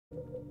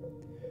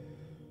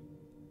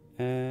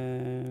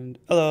And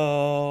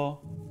hello.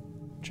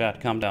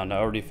 Chat, calm down. I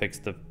already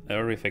fixed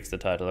the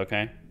title,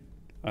 okay?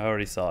 I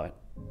already saw it.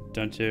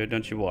 Don't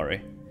you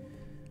worry.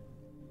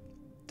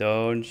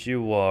 Don't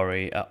you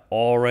worry. I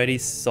already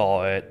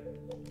saw it.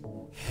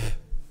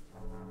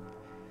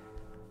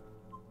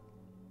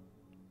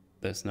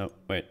 There's no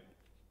wait.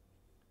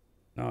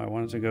 No, I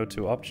wanted to go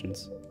to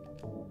options.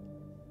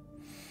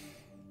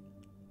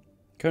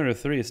 Current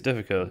 3 is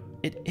difficult.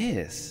 It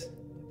is.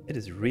 It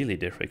is really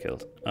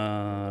difficult.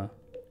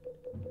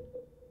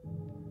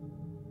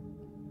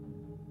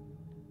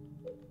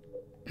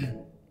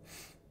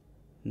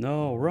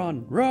 No,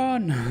 run,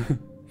 run!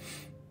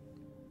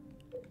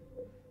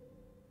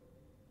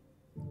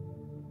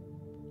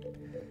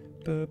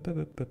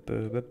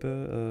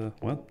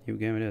 Well, new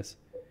game it is.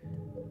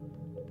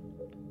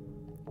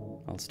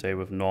 I'll stay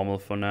with normal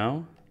for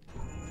now.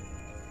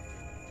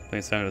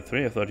 Playing Silent Hill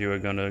 3, I thought you were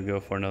gonna go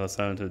for another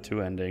Silent Hill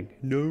 2 ending.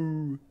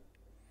 No!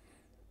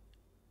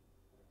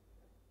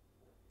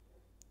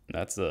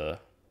 That's a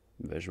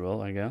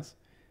visual, I guess.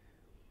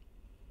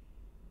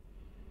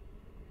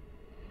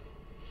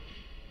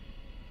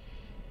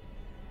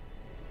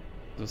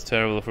 It was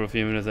terrible for a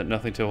few minutes and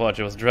nothing to watch.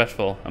 It was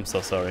dreadful. I'm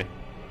so sorry.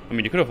 I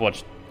mean, you could have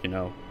watched, you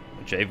know,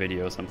 a J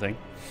video or something.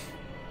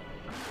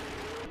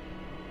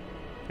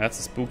 That's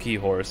a spooky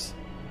horse.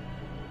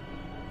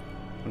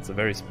 That's a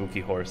very spooky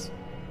horse.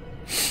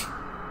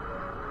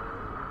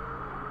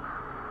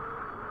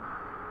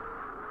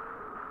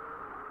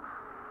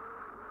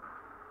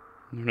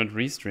 I'm not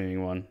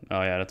restreaming one.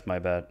 Oh yeah, that's my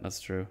bad. That's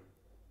true.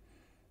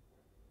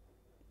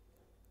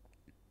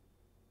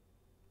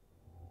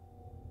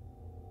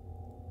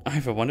 I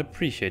for one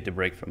appreciate the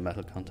break from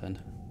metal content.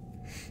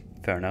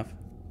 Fair enough.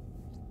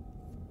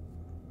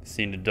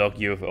 Seen the dog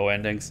UFO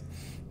endings.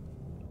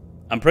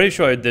 I'm pretty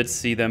sure I did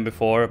see them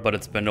before, but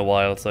it's been a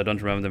while, so I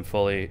don't remember them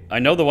fully. I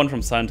know the one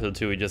from Silent Hill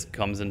 2, he just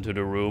comes into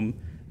the room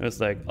and it's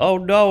like, oh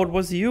no, it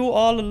was you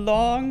all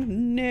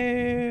along?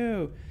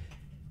 No.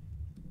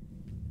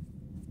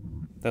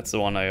 That's the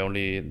one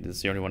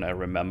it's the only one I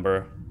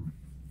remember.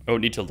 I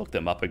would need to look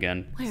them up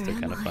again. It's still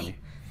kind of funny.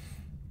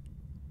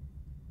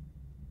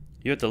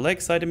 You're at the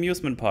Lakeside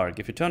Amusement Park.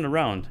 If you turn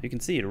around, you can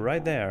see it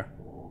right there.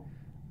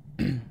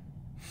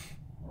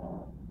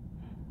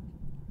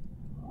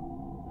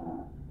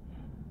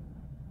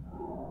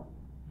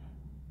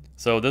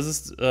 So this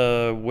is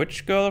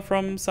which girl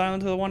from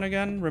Silent Hill 1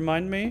 again?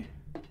 Remind me.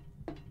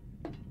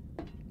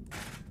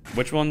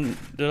 Which one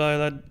did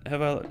I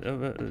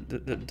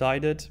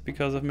died it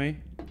because of me?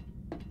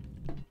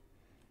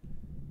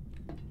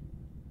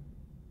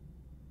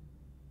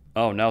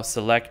 Oh, now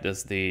select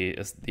is the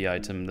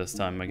item this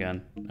time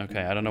again.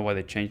 Okay, I don't know why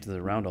they changed it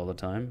around all the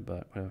time,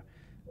 but whatever.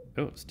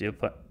 Oh, steel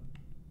pipe.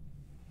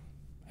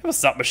 I have a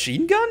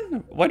submachine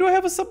gun? Why do I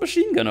have a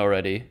submachine gun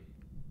already?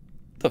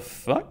 The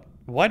fuck?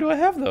 Why do I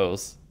have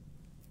those?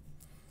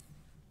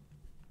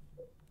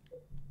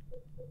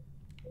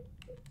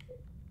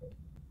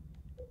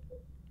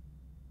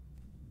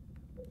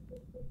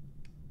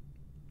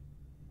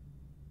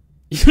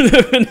 You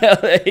live in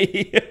LA.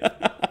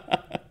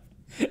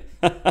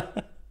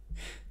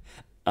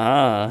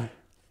 Ah.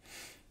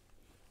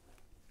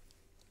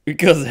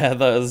 Because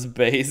Heather is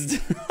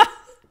based.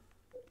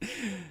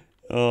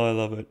 Oh, I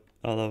love it.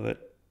 I love it.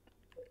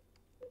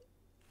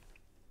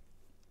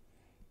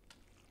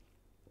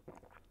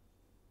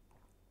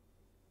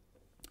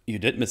 You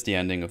did miss the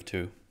ending of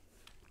 2.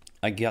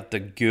 I got the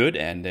good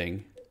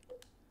ending.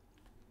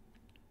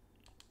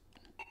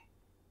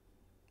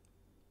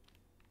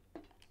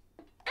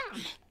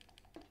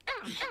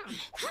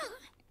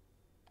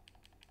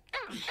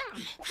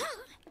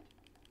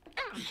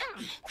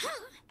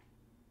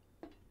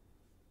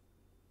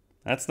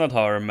 That's not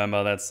how I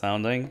remember that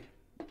sounding.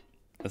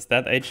 Is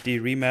that HD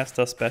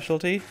remaster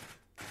specialty?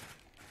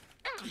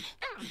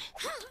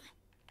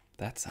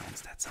 That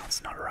sounds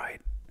not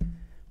right.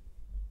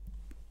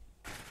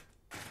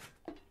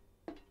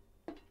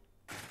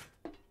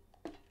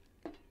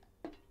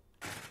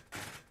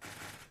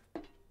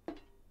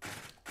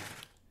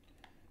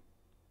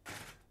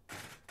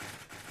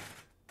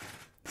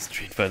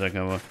 Street Fighter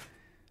combo.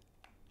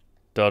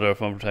 Daughter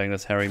of one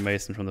protagonist Harry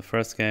Mason from the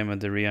first game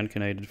and the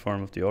reincarnated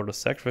form of the older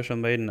sacrificial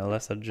maiden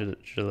Alessa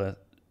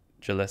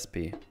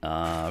Gillespie.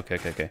 Ah,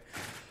 okay.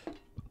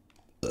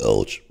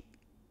 Ouch.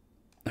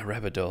 A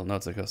rabbit doll,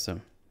 not a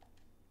costume.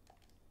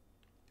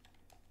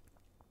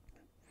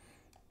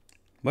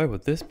 Why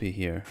would this be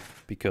here?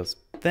 Because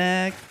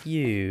fuck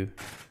you.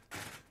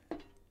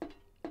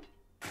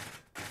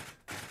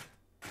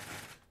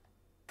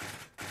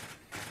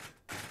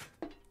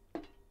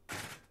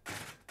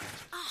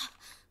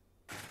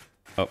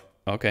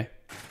 Okay.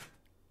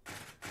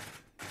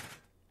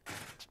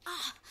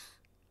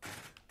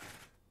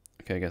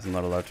 Okay, I guess I'm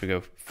not allowed to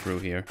go through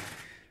here.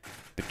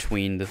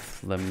 Between the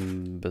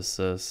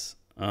thlimbuses.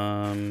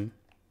 How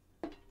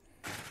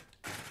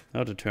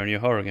to turn your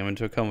horror game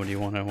into a comedy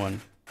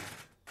 101.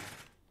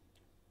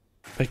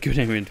 But good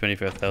aim in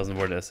 25,000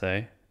 word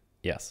essay.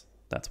 Yes,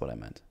 that's what I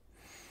meant.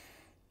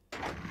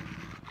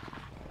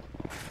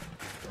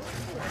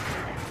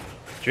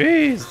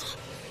 Jeez!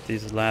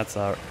 These lads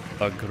are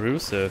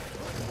aggressive.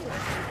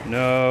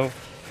 No.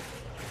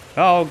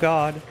 Oh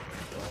god.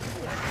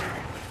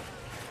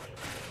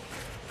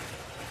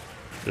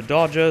 The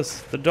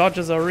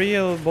dodges are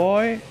real,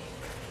 boy.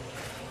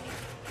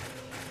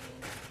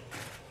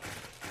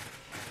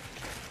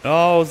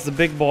 Oh, it's the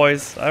big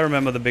boys. I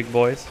remember the big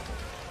boys.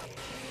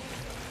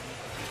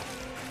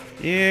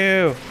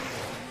 Ew.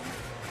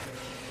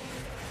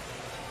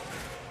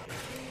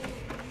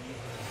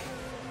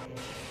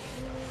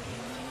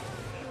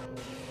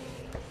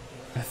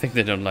 I think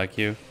they don't like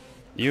you.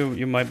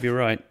 You might be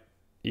right.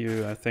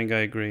 I think I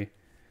agree.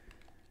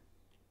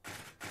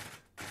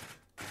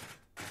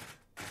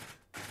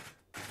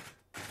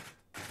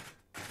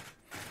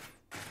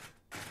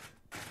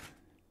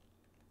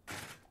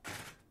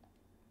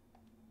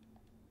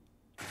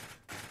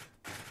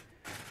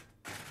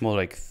 More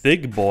like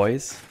thick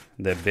boys.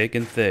 They're big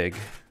and thick.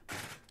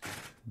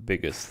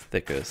 Biggest,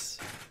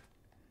 thickest.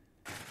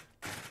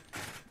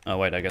 Oh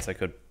wait, I guess I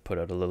could put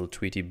out a little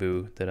tweety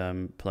boo that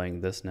I'm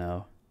playing this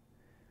now.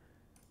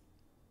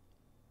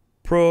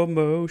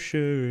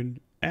 Promotion.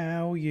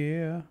 Oh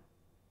yeah.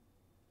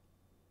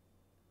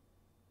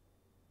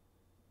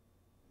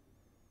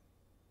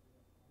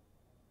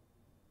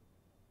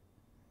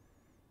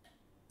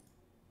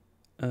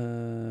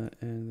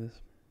 And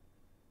this.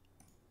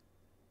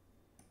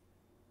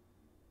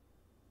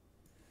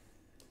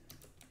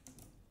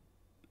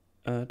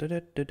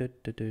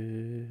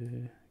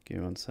 Give me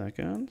 1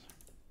 second.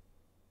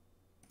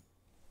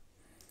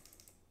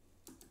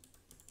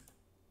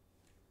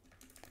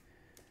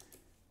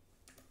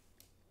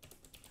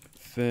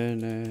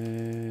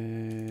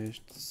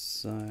 Finished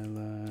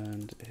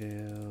Silent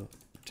Hill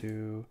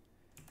 2.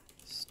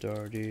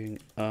 Starting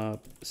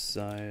up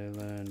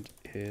Silent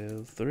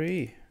Hill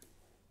 3.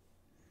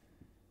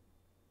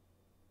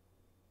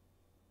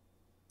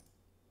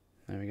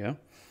 There we go.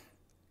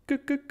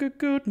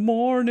 Good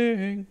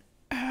morning.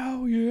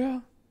 Oh yeah.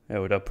 Hey,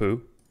 what up,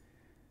 Pooh?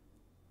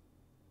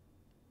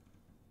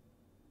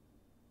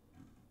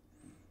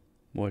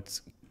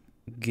 What's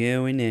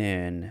going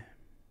on?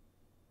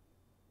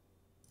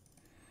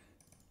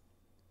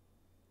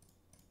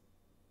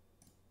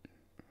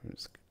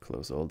 Just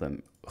close all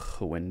them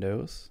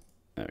windows.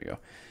 There we go.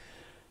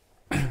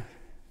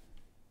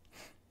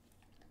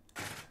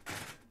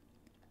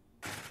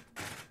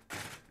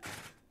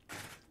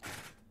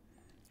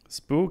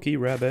 Spooky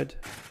rabbit.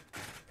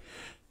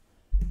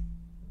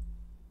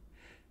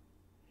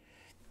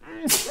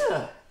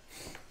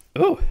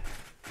 Oh,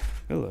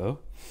 hello.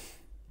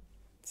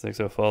 6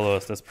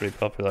 followers, that's pretty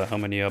popular. How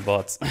many are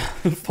bots?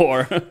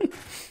 4.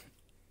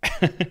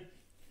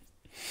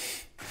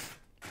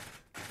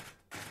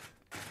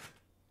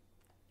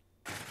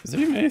 Is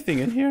there even anything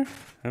in here?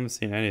 I haven't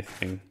seen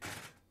anything.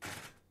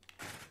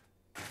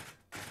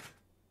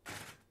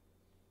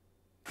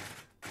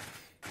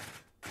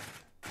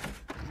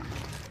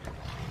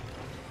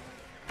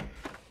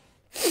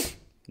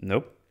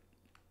 Nope.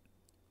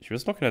 She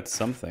was looking at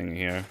something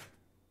here.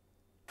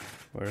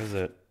 Where is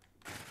it?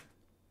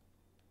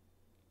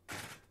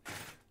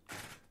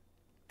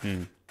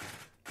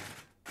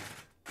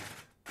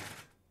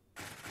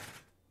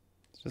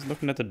 Just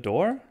looking at the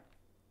door?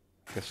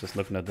 I guess just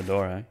looking at the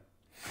door, eh?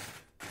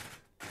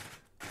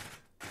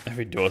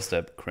 Every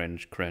doorstep,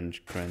 cringe,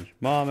 cringe, cringe.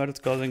 Mom, that is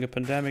causing a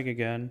pandemic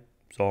again.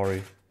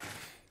 Sorry.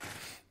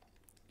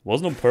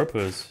 Wasn't on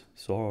purpose.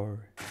 Sorry.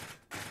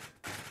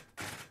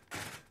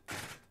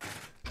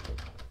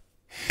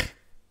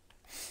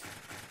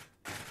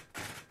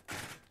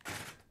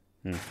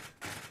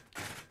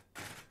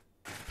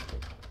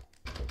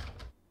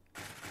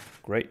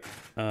 Great.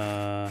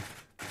 Well,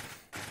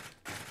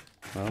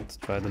 let's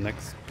try the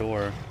next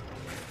door.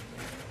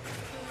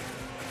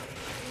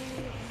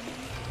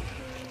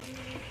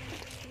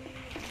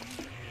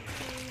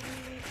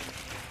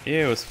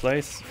 Ew, his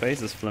face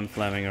is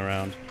flim-flamming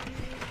around.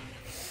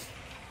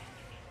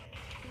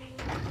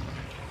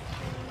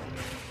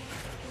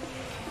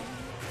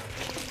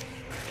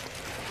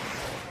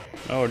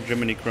 Oh,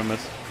 Jiminy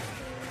Grimace.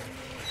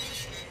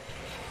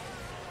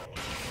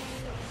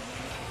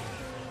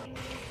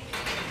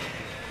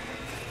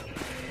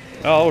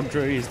 Oh,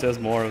 jeez, there's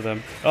more of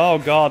them. Oh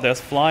god, there's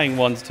flying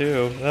ones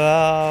too.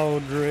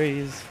 Oh,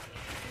 jeez.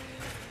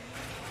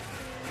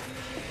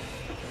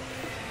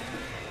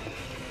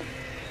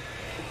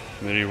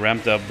 Really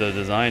ramped up the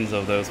designs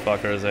of those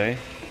fuckers, eh?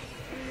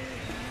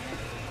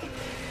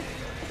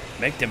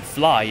 Make them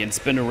fly and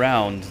spin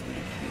around,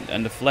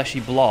 and the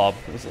fleshy blob.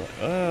 It was like,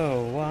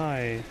 oh,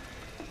 why?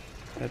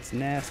 That's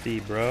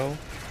nasty, bro.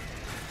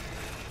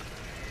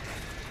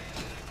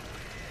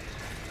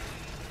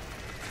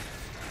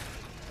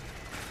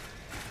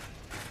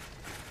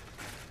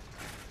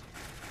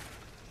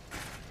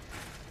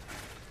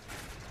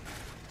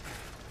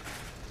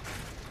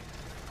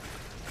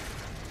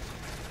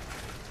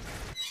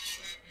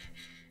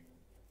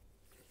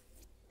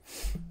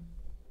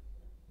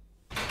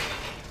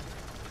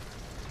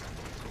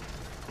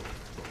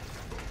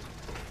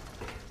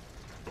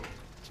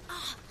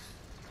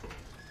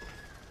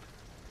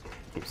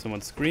 Ooh,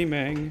 someone's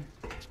screaming.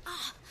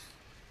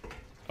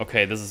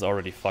 Okay, this is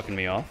already fucking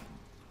me off.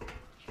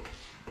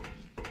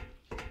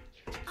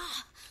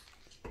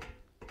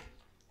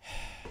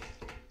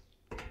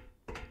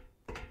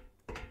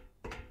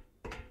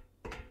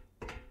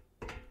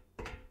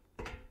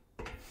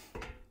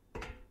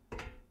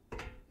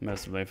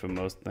 Masturbate for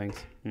most things.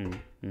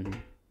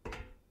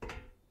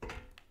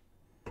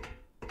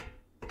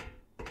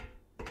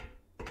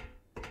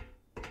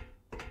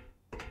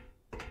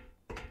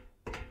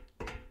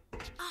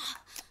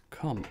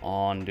 Come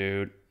on,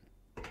 dude.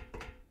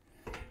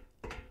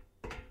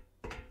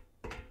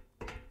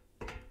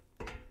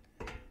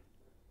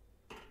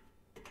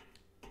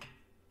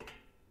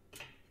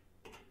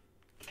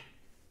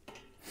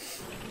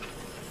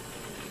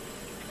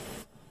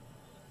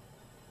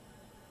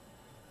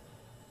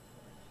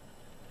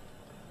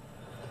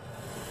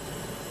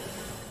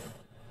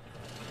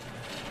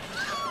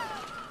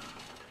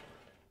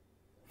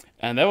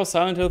 And that was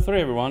Silent Hill 3,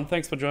 everyone.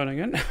 Thanks for joining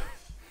in.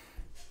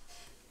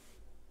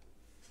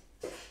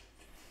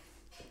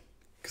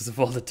 Because of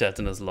all the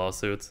tetanus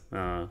lawsuits.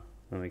 Ah,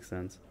 that makes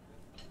sense.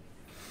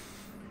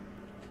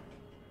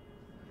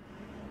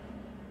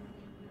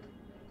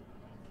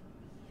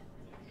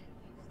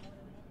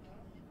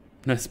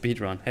 Nice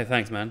speedrun. Hey,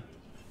 thanks, man.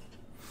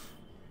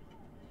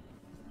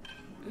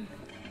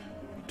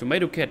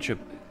 Tomato ketchup.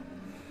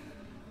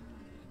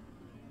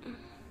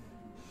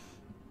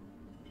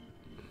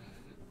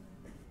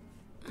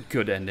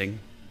 Good ending.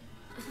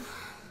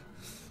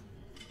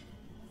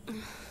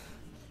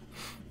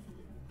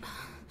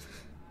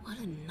 What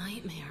a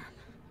nightmare.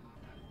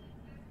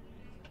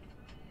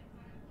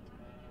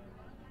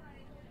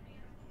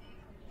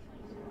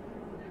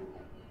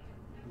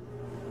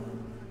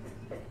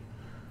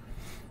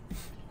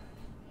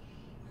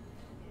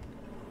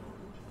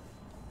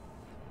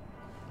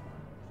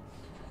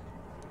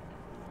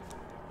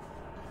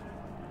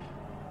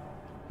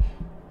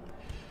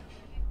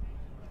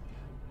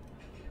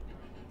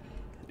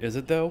 Is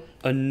it though?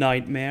 A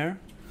nightmare?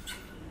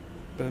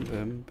 Bum,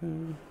 bum,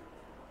 bum.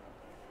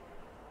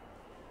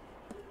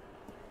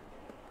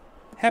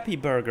 Happy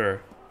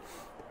Burger.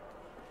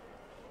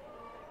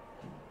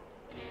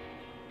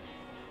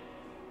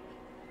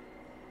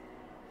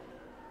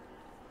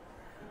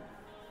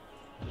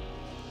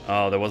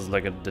 Oh, there was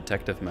like a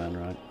detective man,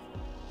 right?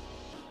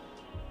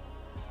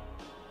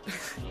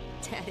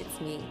 Dad, it's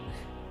me.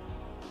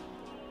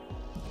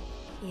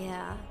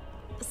 Yeah,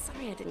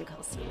 sorry I didn't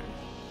call sooner.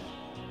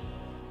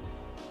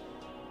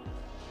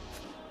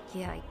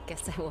 Yeah, I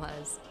guess I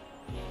was.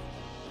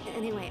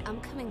 Anyway,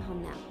 I'm coming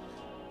home now.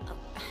 Oh,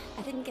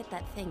 I didn't get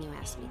that thing you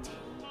asked me to.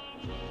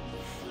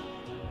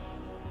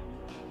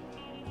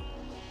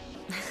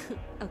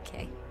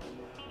 Okay.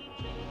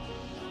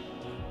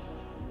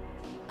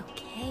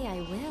 Okay,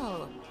 I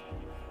will.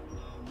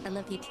 I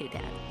love you too,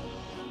 Dad.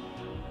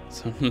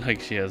 Sounds like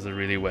she has a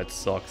really wet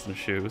socks and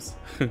shoes.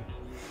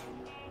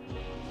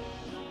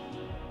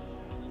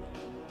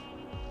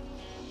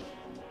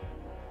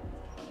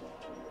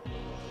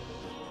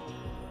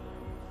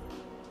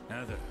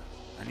 Heather,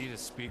 I need to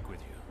speak with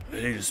you.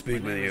 I need to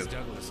speak with you.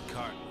 Douglas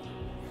Carton.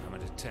 I'm a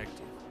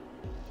detective.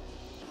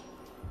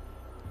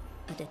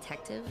 A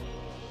detective?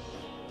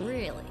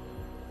 Really?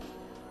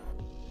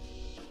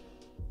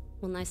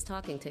 Well, nice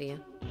talking to you.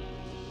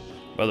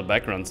 Well, the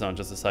background sound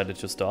just decided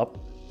to stop.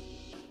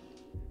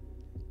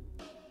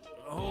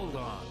 Hold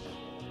on.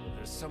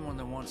 There's someone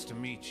that wants to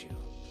meet you.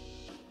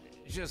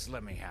 Just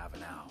let me have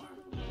an hour.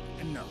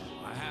 And no,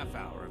 a half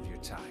hour of your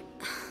time.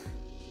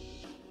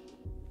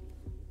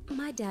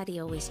 My daddy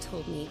always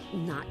told me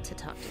not to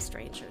talk to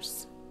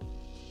strangers.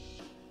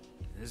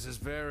 This is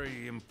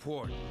very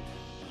important.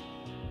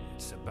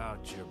 It's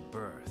about your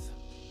birth.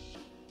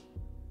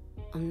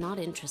 I'm not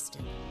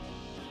interested.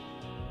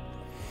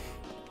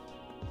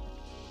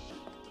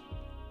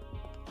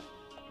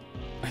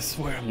 I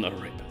swear I'm not a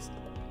rapist.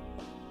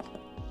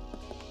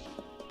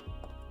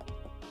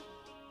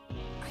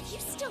 Are you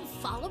still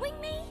following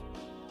me?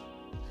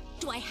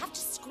 Do I have to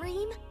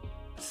scream?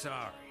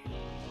 Sorry.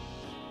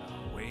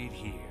 Now wait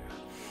here.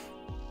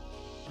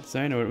 So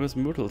I know it was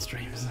Moodle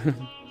streams.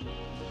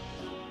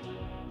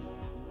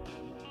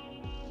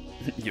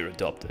 You're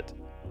adopted.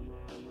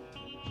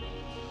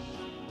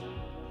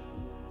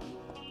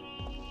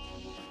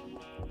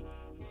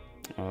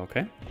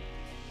 Okay.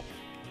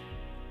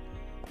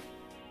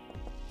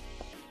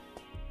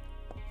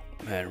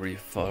 Man, I really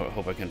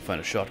hope I can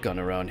find a shotgun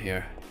around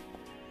here.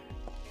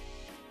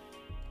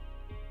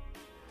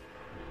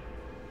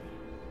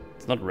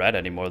 It's not red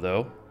anymore,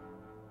 though.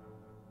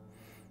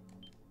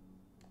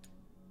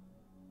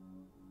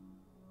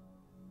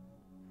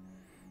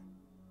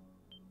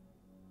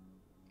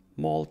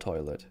 Mall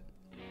toilet.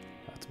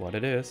 That's what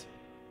it is.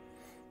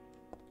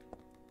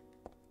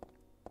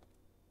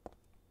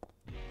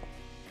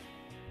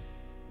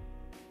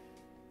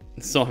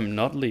 So I'm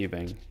not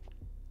leaving.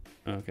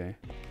 Okay.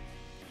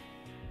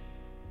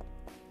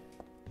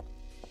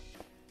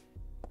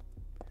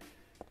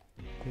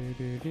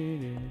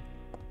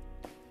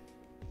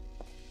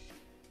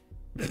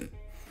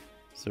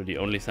 So the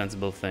only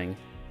sensible thing,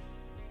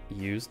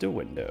 use the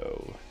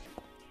window.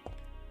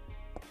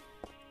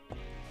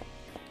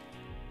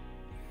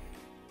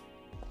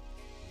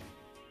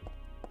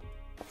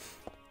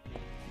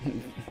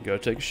 Go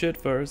take a shit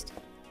first.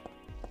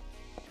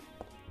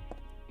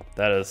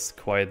 That is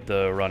quite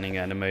the running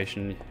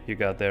animation you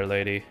got there,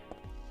 lady.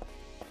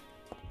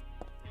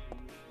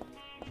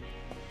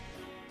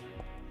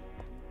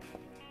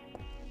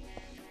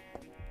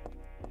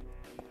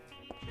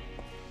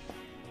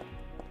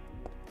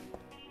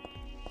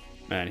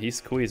 Man, he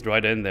squeezed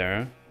right in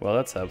there. Well,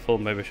 that's helpful.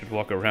 Maybe I should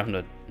walk around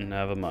it.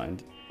 Never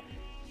mind.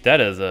 That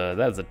is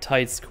a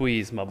tight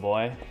squeeze, my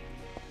boy.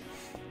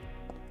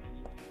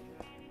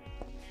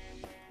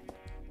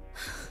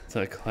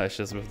 So it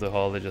clashes with the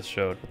hall they just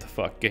showed. What the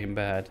fuck? Game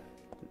bad.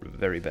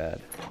 Very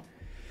bad.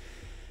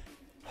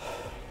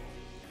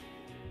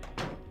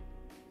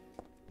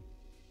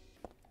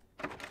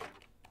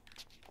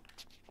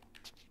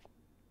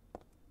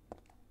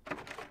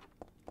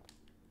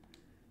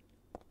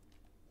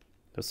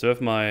 So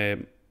have my...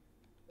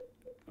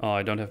 Oh,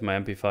 I don't have my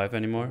MP5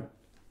 anymore.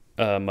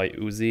 My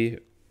Uzi,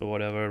 or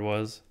whatever it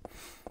was.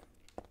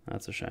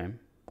 That's a shame.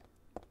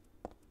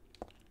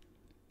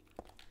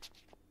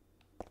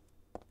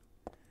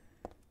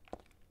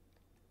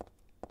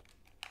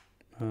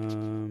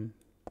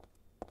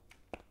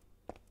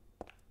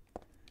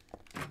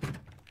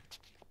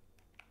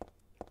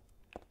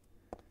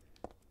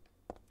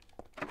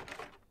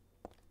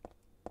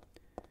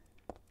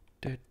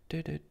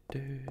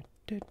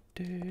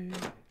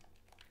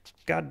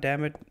 God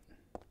damn it.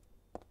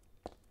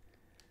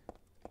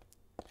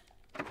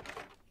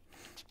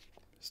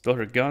 Stole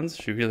her guns?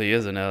 She really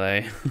is in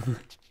LA.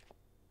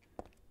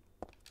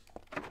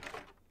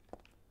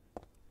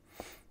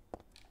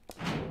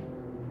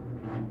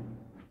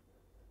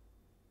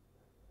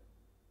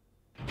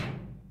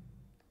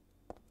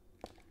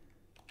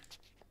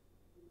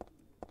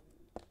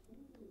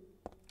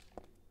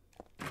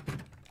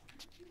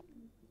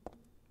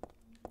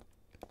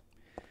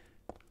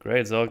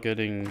 Great, it's all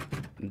getting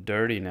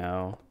dirty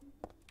now.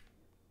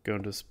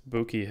 Going to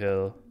Spooky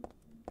Hill.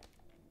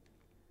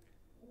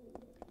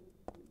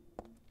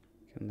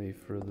 Can leave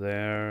for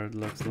there, it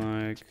looks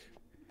like.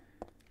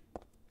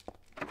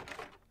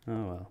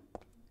 Oh well.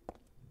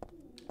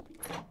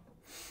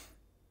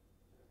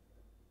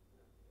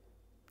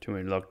 Too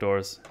many locked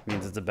doors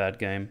means it's a bad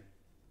game.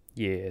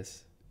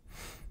 Yes.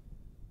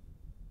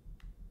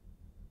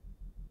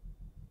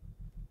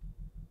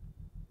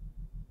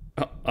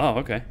 Oh,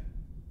 okay.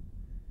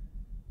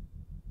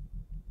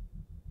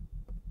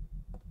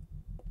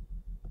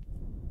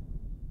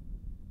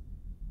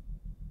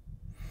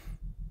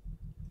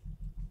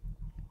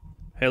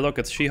 Hey look,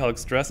 it's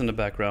She-Hulk's dress in the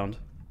background.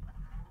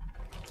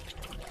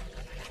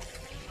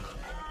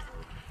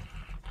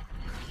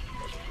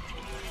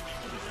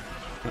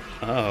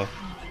 Oh.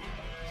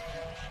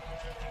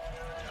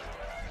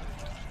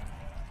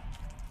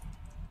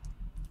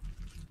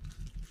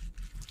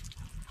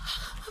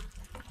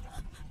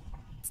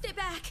 Stay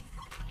back!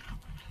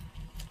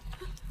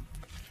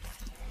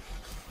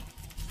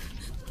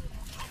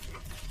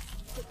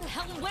 Get the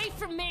hell away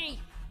from me!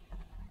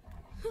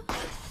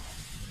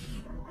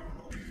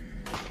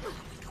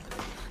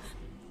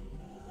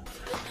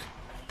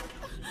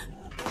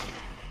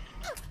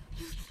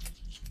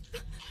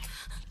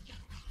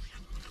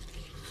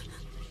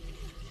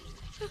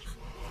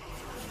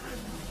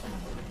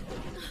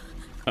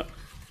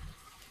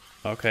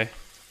 Okay.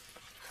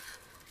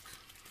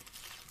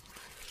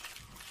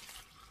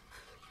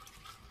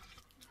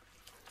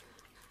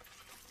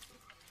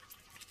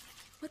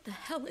 What the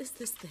hell is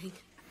this thing?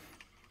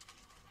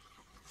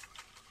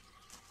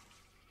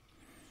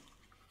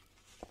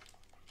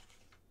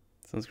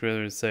 Sounds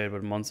crazy to say it,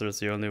 but monster is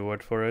the only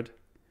word for it.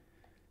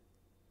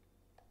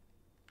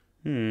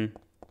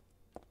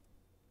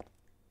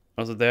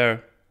 Also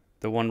there,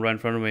 the one right in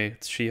front of me,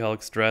 it's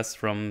She-Hulk's dress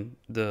from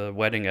the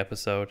wedding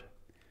episode.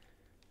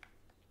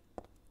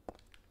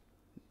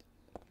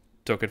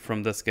 Took it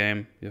from this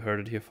game. You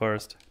heard it here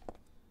first.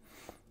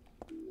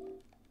 You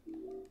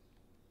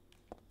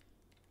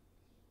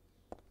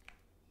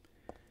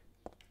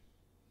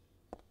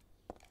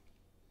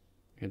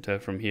can tell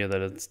from here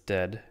that it's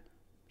dead.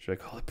 Should I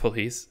call the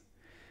police?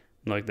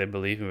 Like they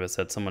believe me if I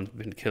said someone's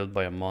been killed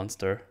by a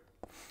monster.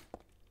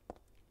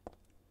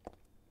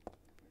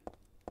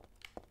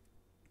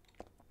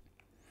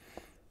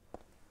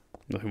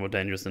 Nothing more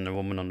dangerous than a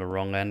woman on the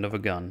wrong end of a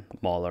gun.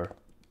 Mauler.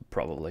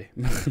 Probably.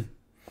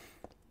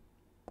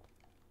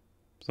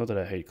 It's not that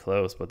I hate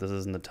clothes, but this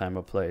isn't the time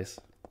or place.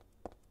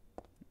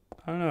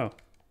 I don't know.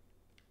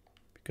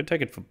 You could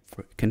take it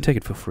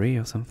for free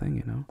or something,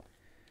 you know?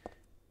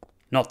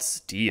 Not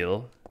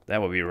steal.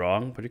 That would be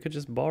wrong, but you could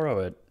just borrow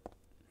it.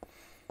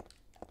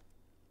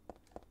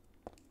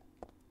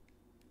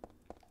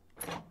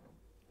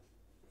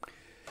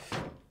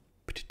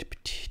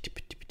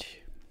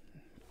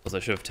 Also,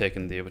 I should have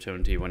taken the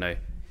opportunity when I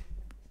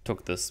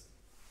took this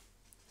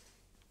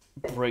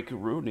break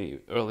Rooney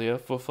earlier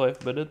for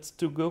 5 minutes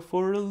to go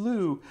for a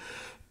loo.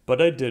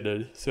 But I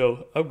didn't,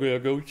 so I'm gonna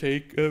go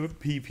take a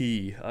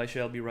pee. I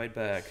shall be right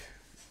back.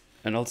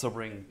 And also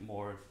bring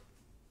more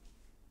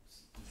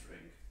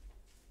drink.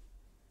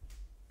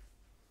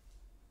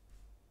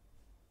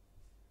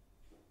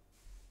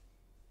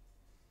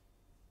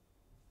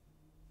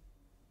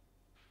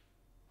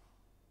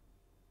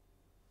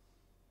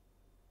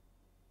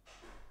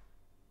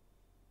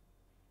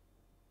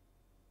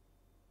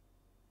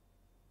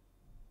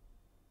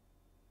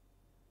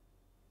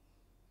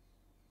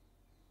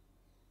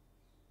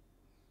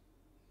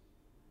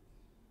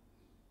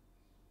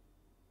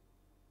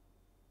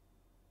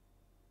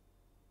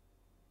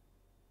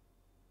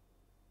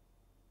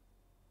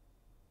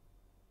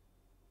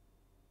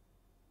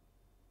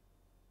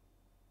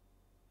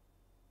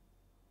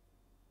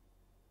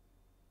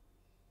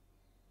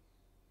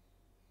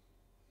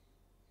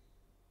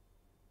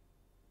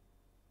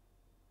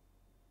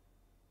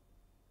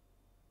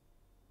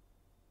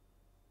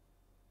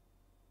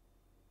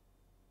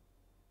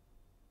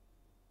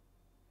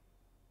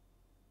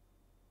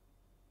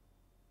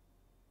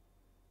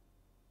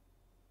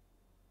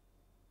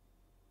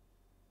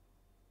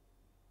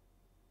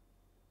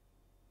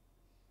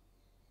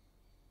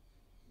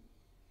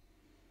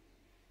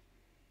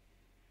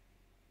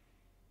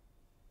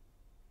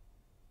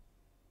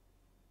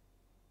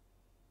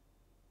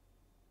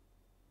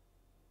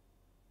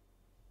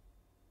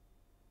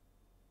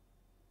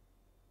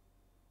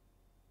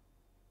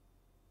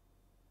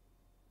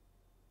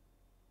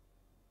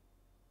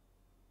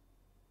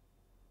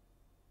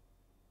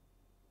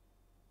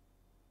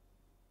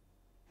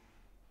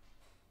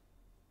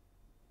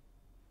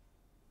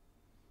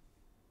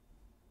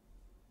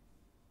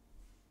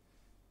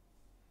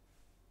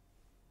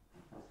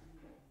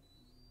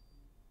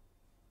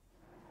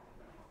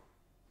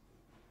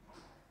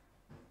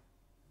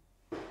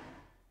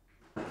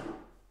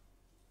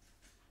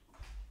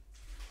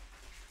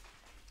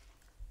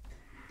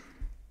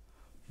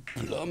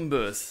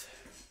 Columbus.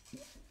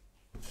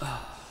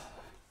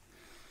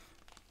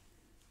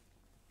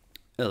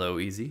 Hello,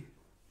 Easy.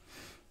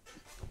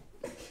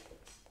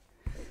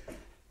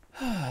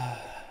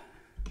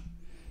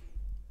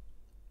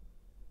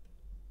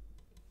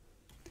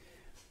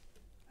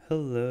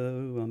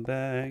 Hello, I'm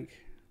back.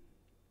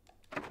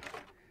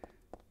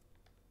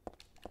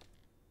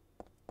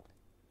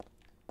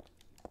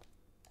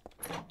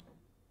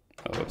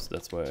 Oh, whoops,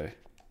 that's where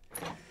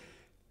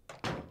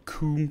I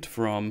coomed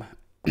from.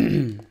 Just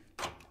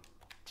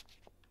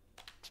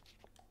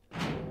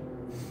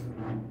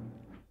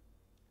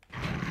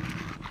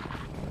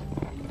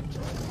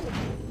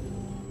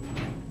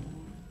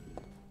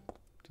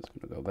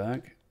gonna go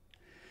back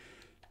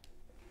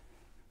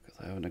because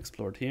I haven't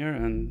explored here,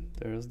 and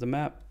there's the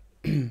map.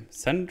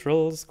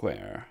 Central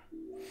Square.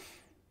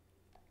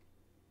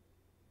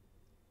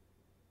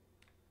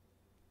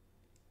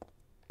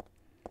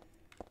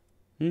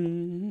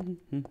 Oh,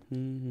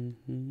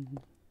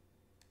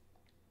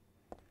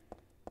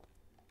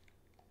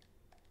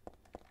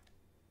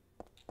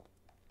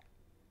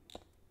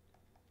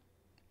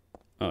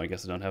 I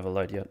guess I don't have a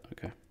light yet.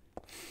 Okay.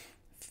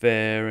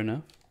 Fair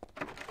enough.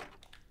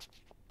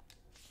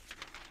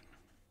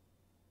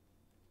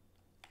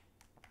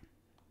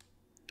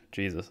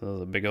 Jesus, that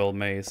was a big old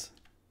maze.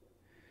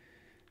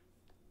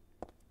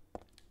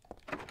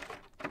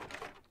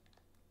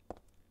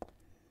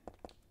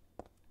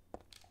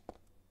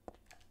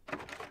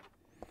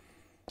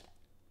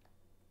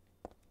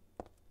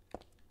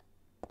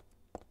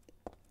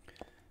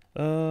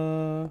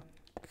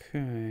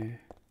 Okay.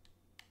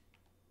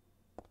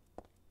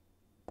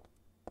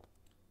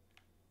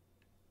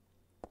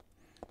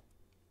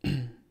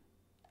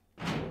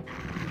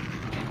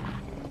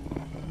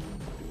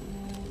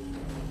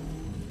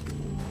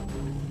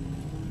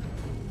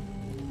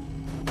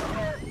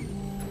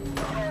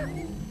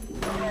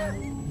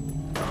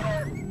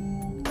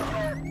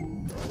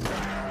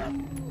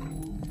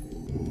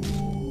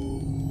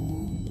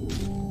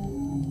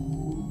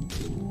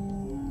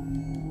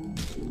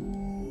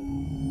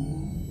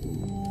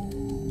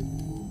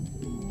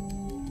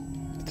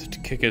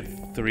 Kick it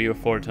 3 or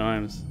 4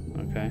 times.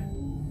 Okay.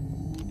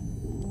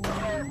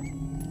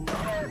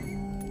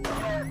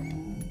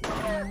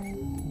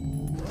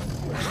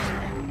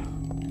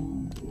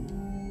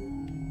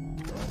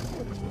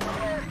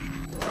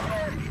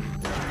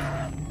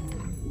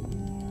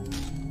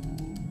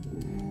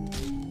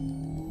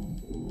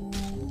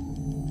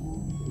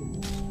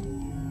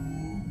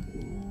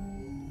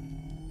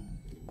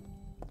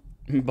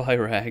 Buy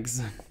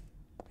rags.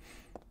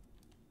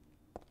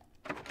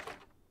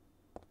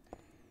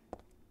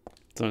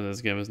 So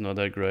this game is not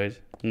that great.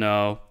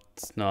 No,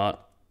 it's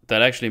not.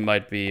 That actually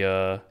might be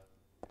a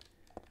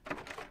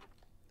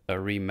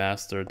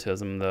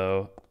remasteredism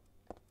though.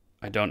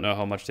 I don't know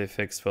how much they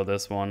fixed for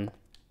this one.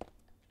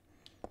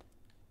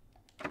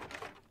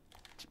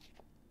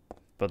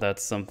 But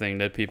that's something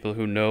that people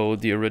who know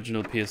the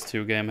original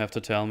PS2 game have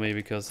to tell me,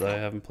 because I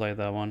haven't played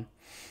that one.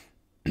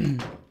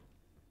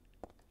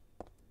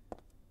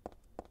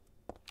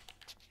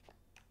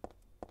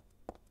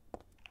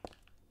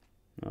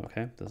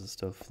 Okay, this is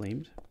still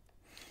flamed.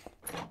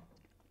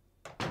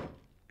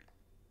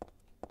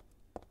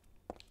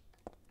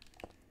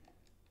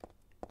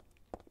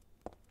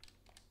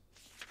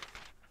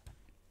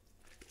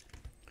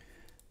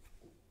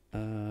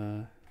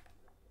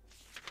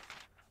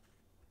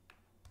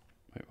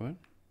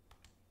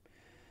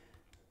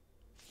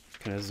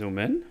 Can I zoom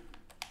in?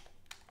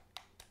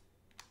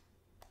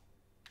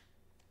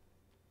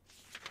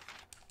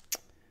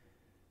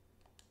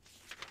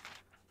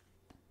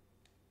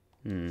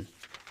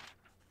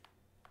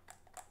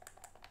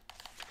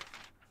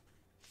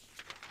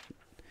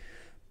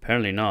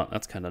 Apparently not.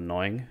 That's kind of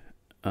annoying.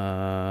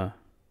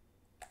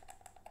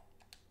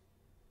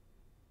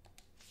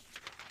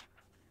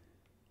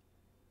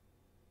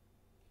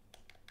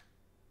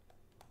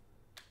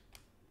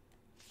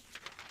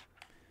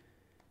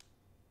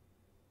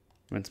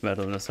 When's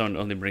metal in the sound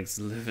only brings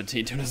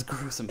levity to this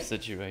gruesome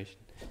situation.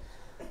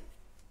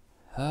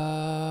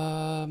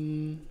 Well,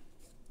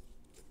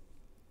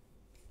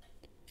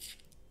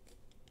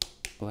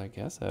 I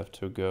guess I have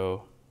to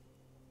go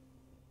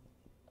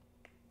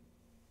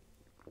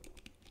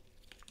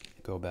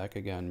back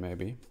again,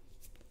 maybe.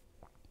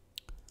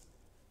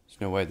 There's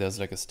no way there's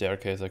like a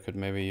staircase I could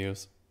maybe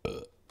use.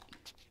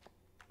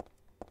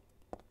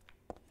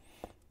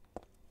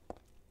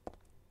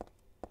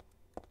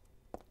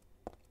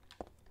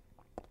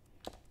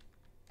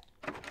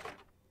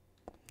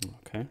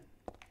 Okay.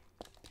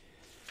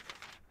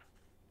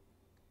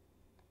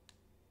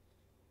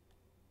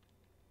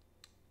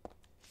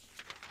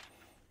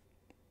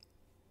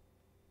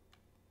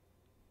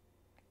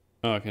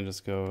 Oh, I can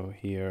just go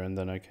here and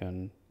then I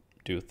can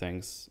do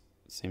things,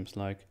 seems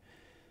like.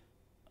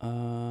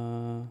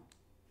 Oh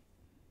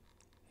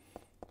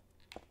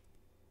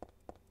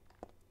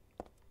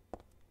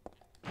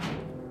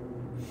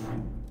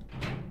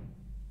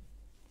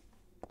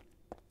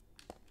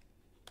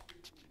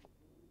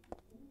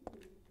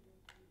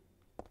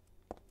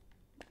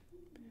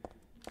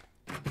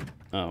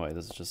wait,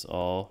 this is just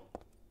all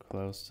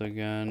closed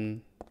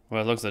again.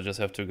 Well, it looks like I just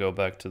have to go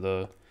back to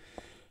the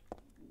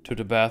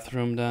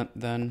bathroom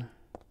then.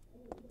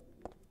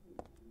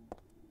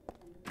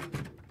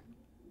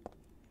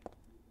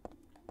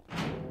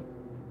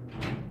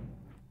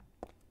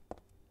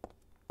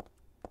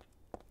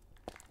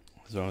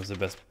 As long as the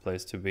best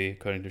place to be,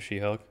 according to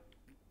She-Hulk.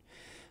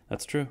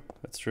 That's true.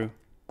 That's true.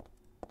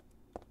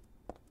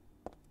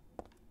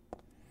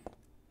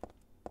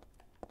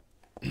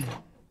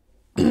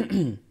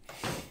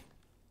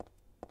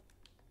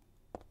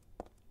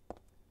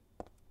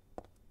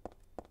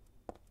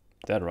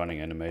 That running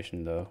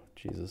animation, though.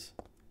 Jesus.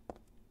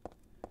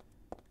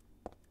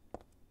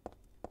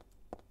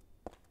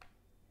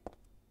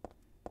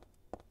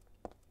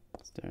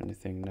 Is there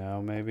anything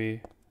now,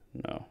 maybe?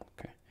 No.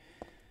 Okay.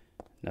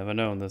 Never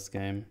know in this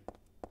game.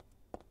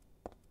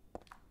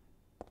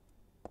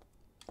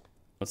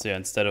 Let's see,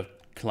 instead of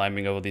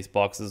climbing over these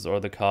boxes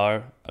or the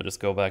car, I'll just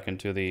go back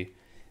into the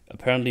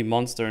apparently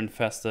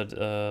monster-infested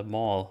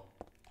mall.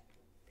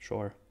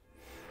 Sure.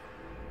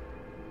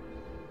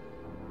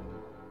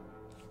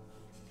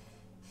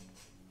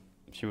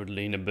 She would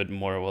lean a bit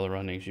more while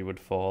running, she would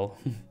fall.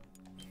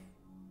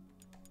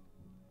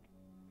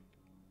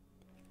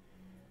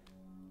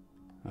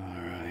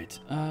 Alright,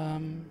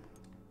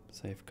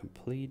 save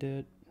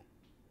completed.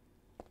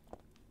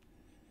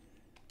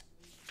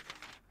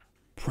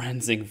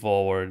 Prancing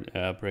forward,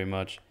 yeah, pretty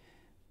much.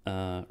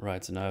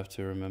 Right, so now I have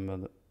to remember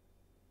that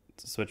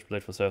the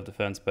switchblade for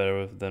self-defense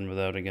better than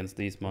without against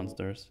these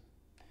monsters.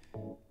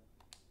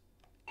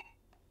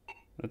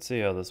 Let's see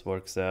how this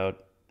works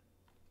out.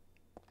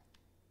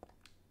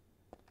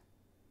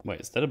 Wait,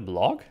 is that a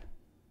block?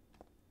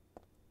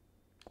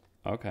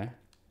 Okay.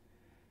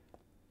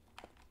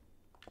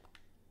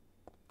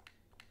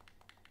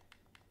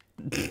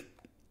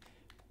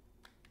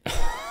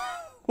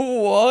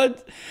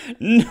 What?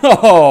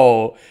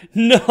 No!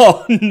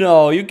 No,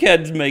 no, you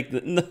can't make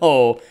that.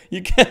 No,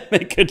 you can't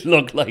make it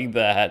look like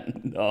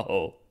that.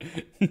 No.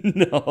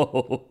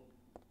 No.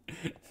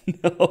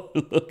 No,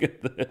 look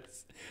at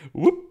this.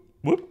 Whoop,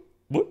 whoop,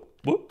 whoop,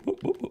 whoop,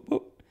 whoop, whoop, whoop,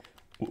 whoop.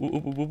 Whoop,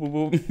 whoop, whoop,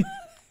 whoop, whoop.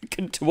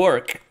 Can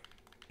twerk.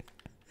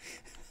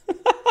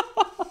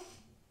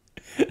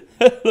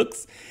 It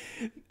looks,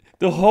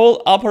 the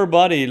whole upper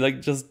body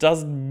like just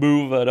doesn't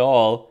move at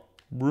all.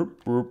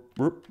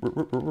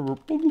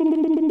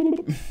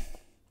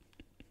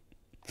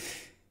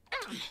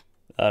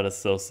 That is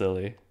so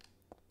silly.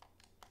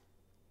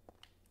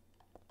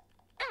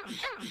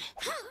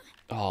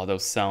 Oh,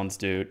 those sounds,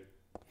 dude.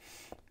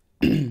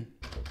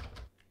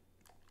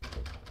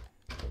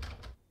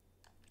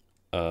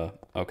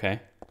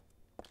 Okay.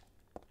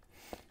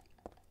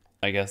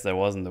 I guess that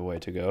wasn't the way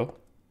to go.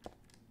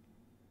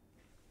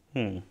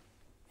 I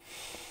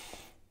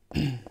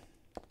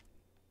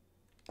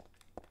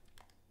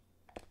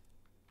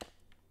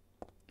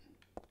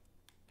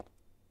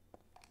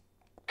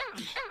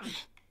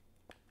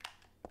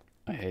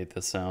hate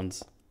the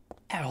sounds.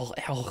 Ow,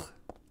 ow.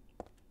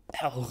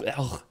 Ow,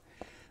 ow.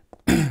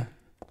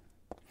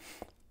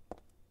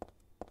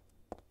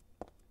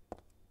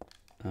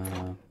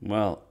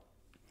 Well.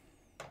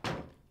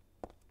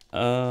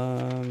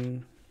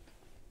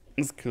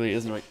 This clearly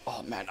isn't right.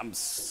 Oh man, I'm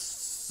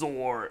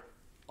sore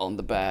on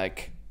the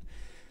back.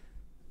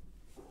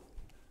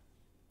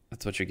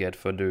 That's what you get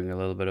for doing a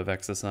little bit of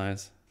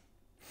exercise.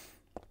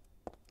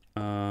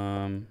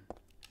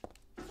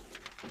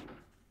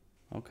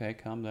 Okay,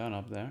 calm down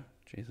up there.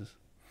 Jesus.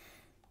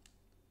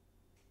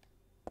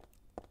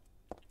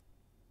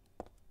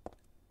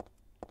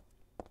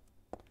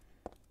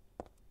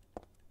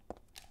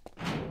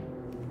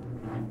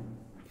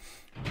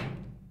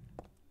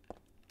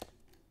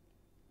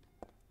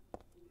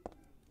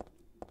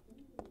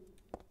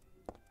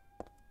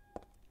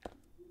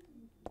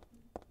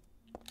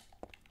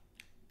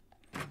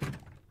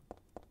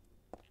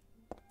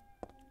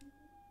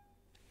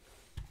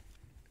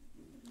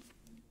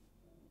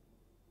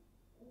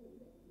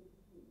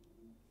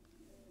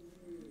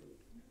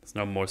 There's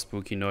no more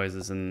spooky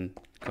noises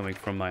coming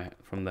from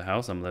the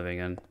house I'm living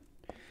in.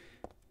 I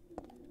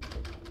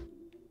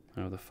don't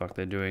know what the fuck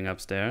they're doing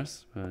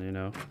upstairs, but you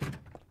know.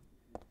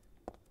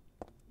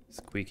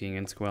 Squeaking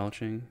and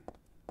squelching.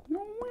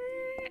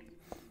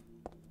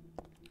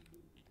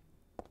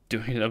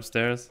 Doing it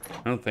upstairs?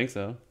 I don't think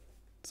so.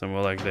 It's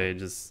more like they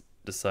just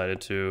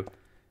decided to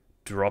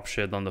drop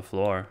shit on the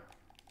floor.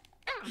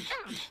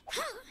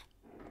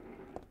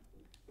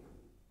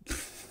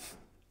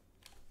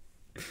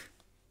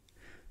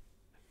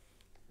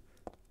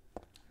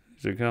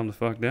 Should calm the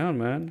fuck down,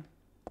 man.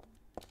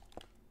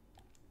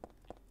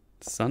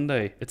 It's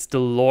Sunday. It's the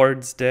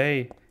Lord's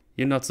Day.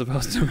 You're not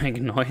supposed to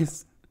make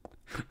noise.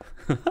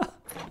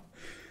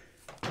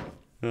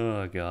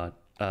 Oh god.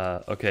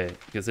 Okay.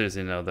 Because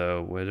seriously now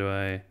though, where do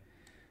I...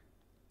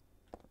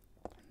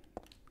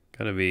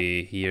 Gotta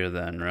be here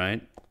then,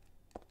 right?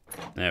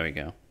 There we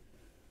go.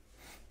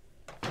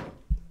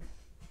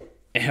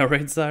 Air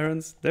raid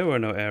sirens? There were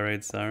no air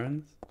raid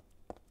sirens.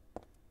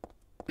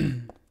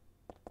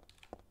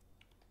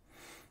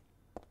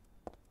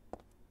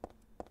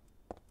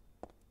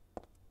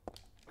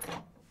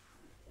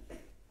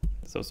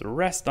 So it's a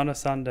rest on a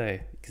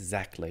Sunday.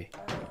 Exactly.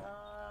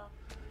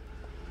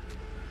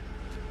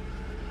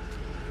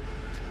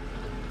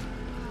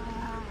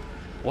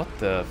 What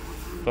the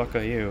fuck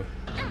are you?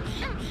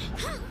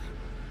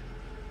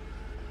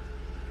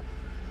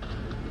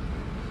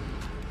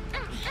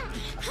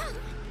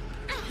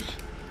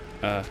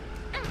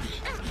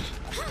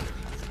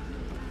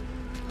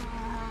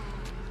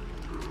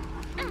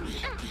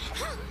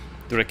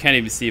 Dude, I can't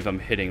even see if I'm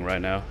hitting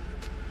right now.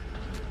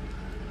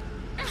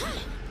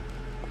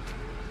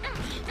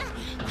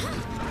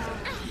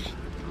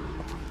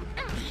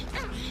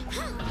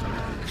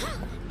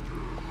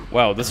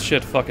 Wow, this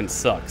shit fucking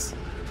sucks.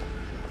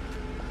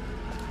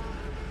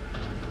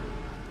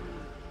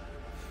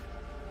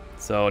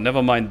 So,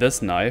 never mind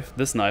this knife.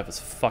 This knife is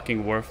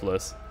fucking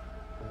worthless.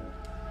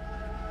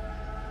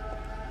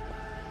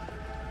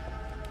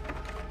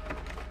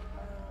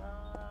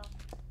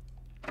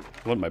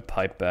 I want my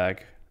pipe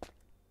back.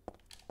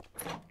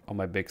 Oh,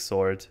 my big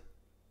sword.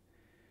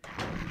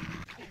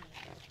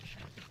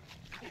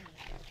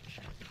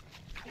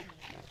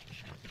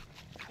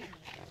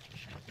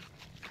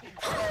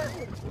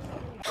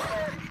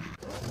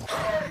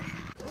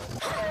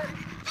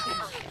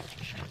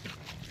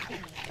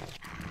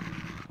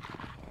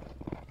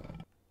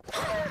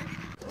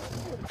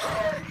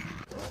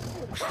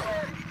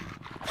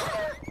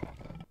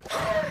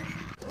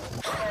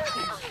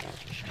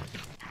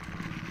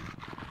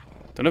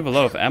 Don't have a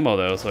lot of ammo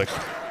though, so I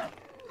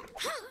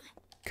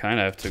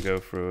kinda have to go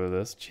through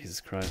this.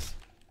 Jesus Christ.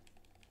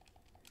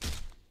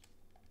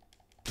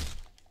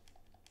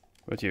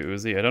 What's your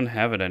Uzi? I don't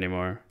have it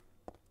anymore.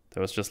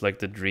 That was just like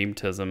the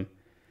dreamtism.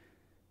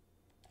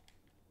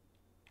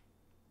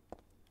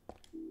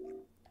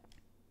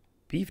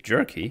 Beef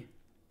jerky?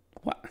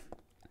 What?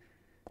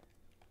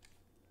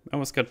 I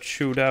almost got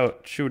chewed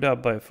up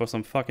for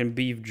some fucking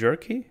beef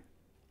jerky?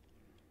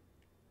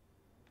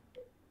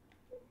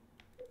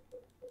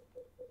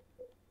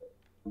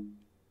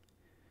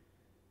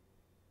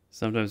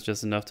 Sometimes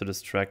just enough to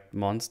distract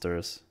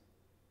monsters.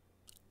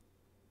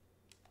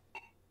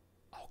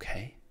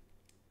 Okay.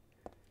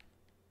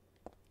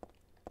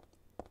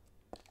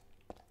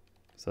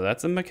 So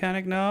that's a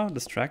mechanic now?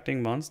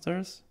 Distracting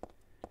monsters?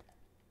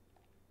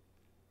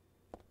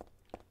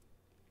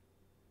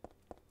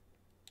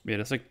 Yeah,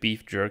 there's like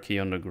beef jerky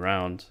on the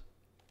ground.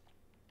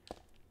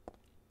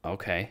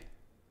 Okay.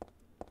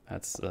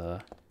 That's,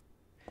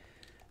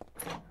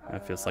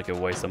 that feels like a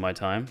waste of my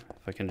time.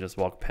 If I can just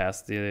walk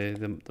past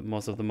the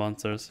most of the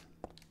monsters.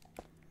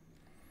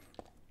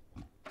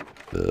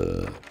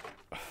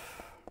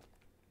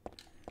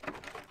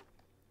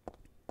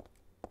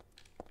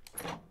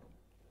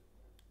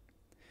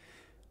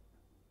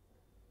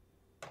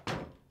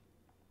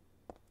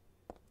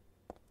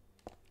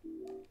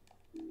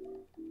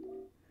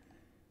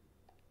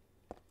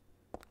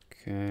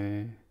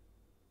 Okay.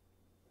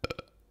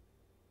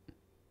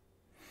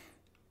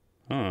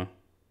 Huh.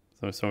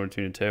 So somewhere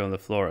between the table and the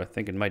floor. I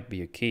think it might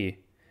be a key.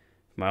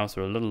 If my arms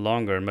were a little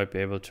longer, I might be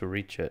able to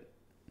reach it.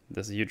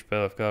 There's a huge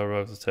pile of color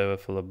rocks, a table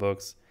full of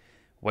books.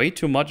 Way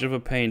too much of a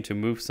pain to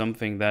move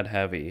something that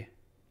heavy.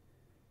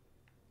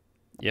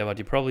 Yeah, but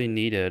you probably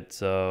need it,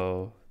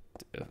 so...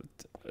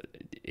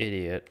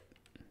 Idiot.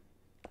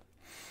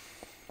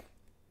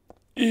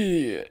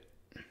 Idiot.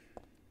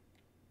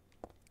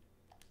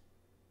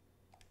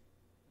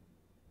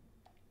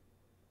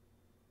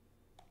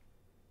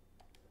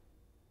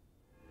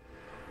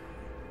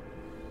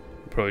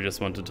 Probably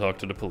just want to talk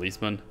to the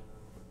policeman.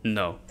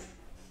 No.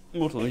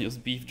 Mortalia's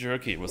beef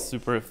jerky was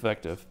super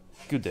effective.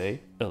 Good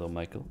day. Hello,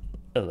 Michael.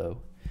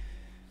 Hello.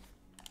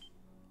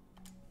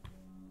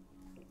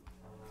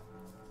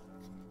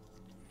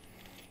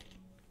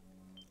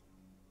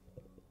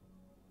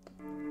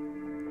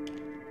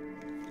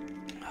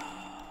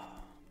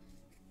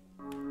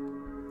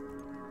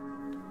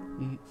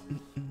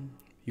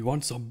 You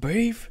want some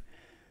beef?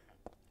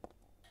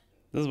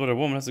 This is what a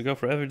woman has to go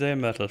for everyday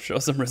metal. Show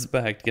some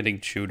respect. Getting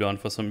chewed on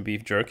for some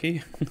beef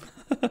jerky.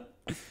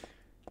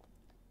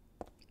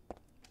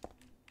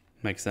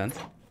 Makes sense.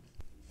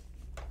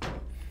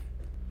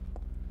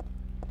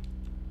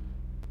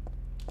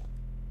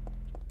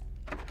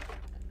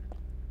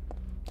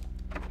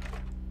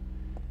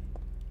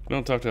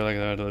 Don't talk to her like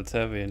that, it's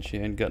heavy and she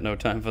ain't got no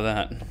time for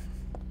that.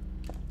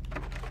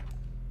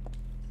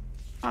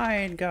 I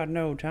ain't got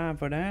no time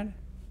for that.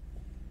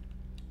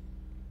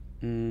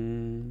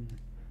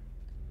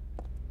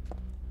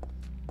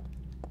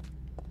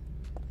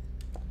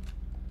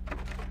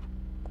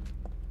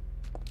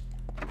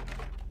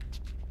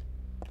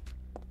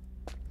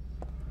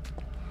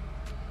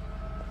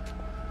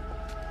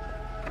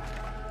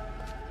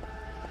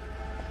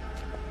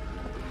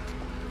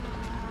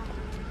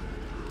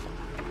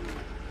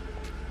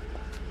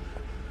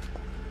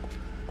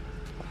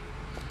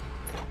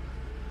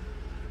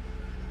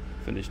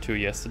 Finished 2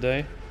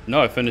 yesterday?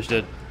 No, I finished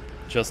it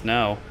just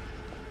now.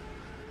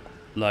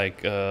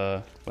 Like,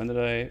 when did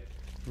I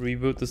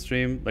reboot the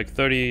stream? Like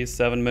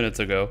 37 minutes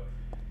ago.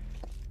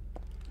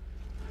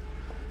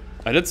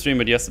 I did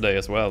stream it yesterday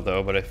as well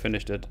though, but I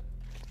finished it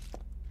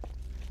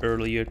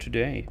earlier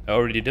today. I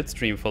already did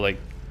stream for like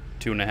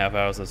 2.5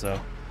 hours or so.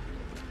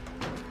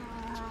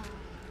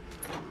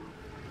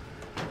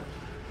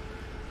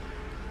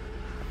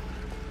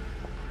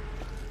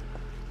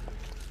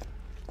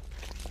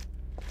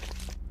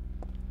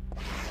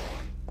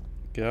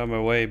 Get out of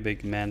my way,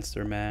 big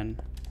monster man.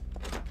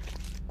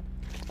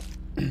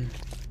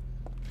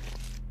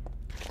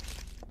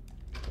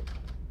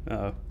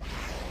 Uh-oh.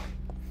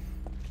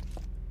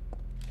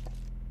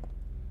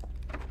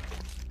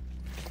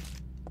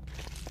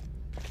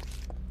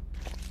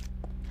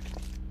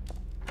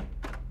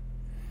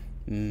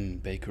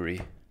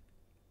 Bakery.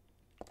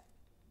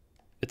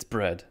 It's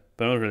bread,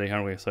 but I'm not really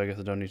hungry, so I guess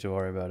I don't need to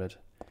worry about it.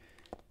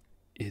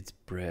 It's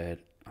bread.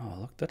 Oh,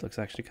 look, that looks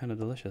actually kind of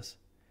delicious.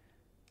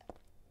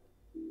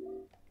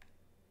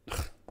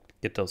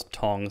 Get those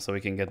tongs so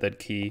we can get that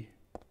key.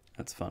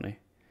 That's funny.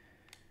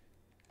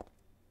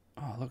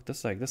 Oh, look,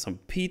 there's some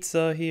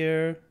pizza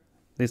here.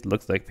 At least it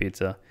looks like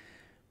pizza.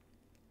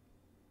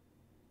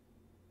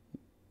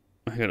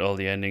 I got all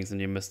the endings and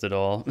you missed it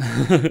all.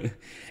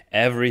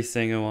 Every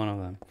single one of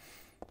them.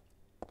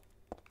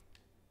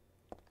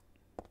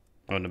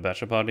 Oh, the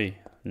bachelor party.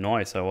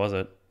 Nice, how was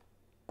it?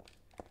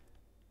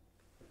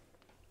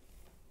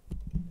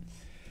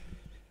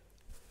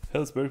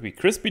 Hillsbury,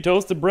 crispy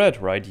toasted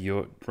bread, right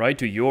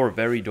to your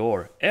very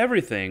door.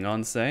 Everything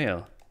on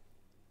sale.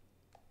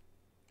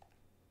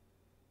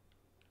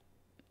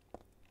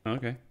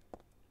 Okay,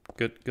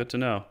 good to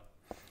know.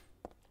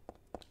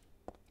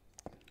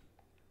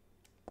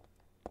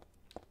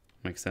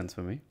 Makes sense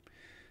for me.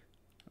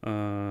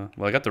 Well,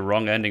 I got the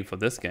wrong ending for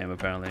this game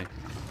apparently,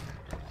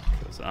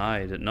 because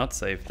I did not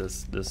save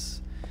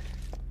this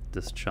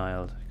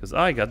child, because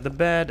I got the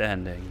bad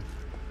ending.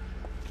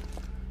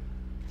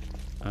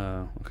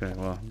 Okay,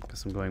 well, I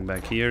guess I'm going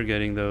back here,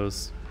 getting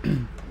those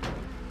food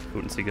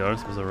and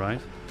cigars was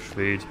alright.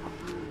 Sweet.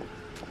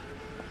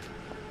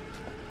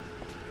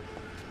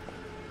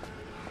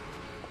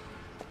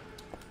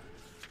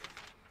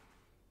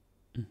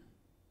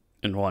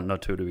 And 1,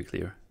 not 2 to be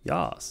clear.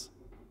 Yas.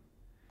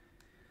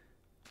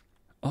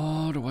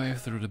 All the way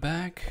through the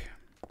back.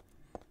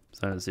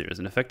 Silent series.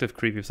 An effective,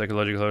 creepy,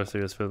 psychological horror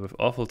series filled with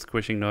awful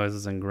squishing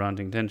noises and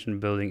grunting,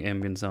 tension-building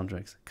ambient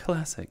soundtracks.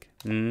 Classic.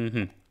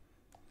 Mm-hmm.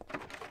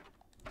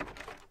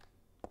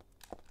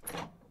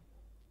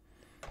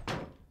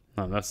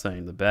 I'm not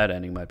saying the bad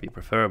ending might be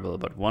preferable,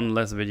 but one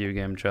less video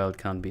game child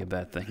can't be a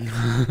bad thing.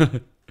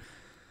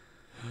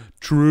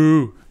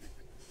 True.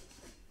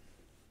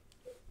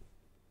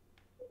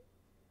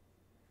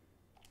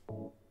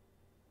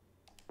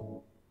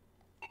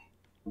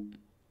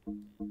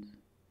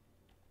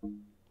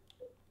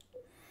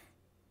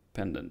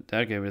 Pendant.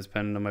 Dad gave me this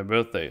pendant on my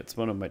birthday. It's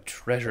one of my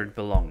treasured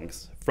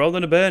belongings. Throw it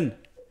in the bin.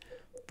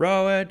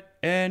 Throw it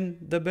in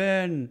the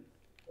bin.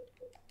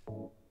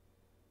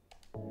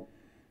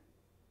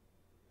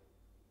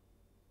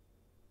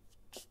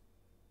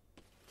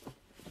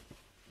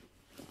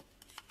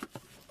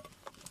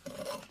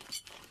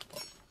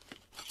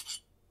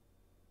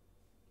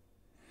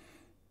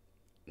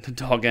 The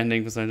dog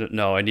ending was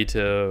no. I need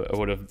to. I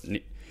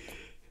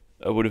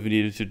would have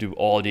needed to do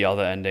all the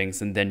other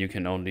endings, and then you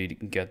can only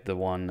get the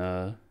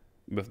one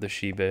with the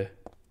Shiba.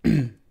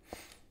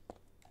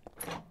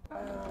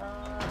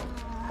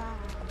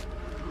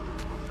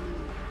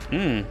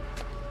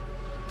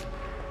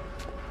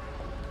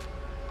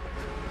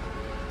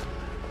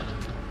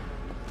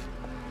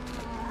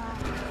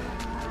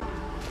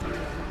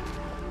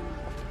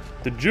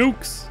 The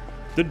jukes!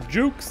 The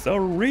jukes are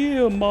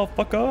real,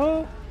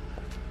 motherfucker!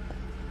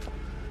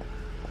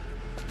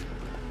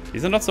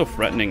 These are not so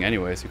threatening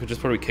anyways. You could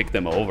just probably kick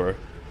them over.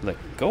 Like,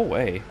 go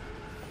away.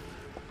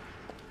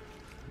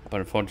 But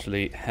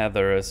unfortunately,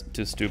 Heather is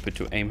too stupid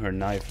to aim her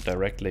knife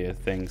directly at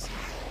things.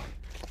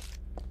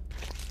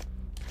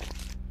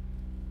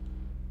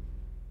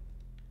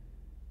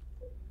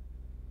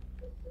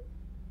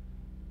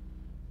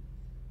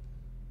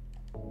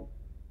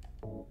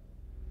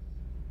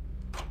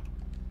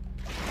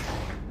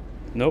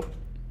 Nope.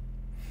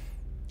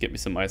 Get me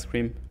some ice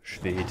cream.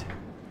 Sweet.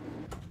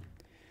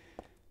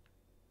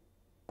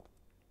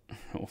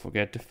 Don't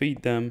forget to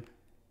feed them.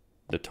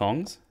 The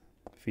tongs?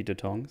 Feed the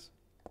tongs.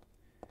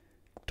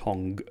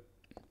 Tong.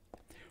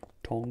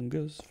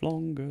 Tongas,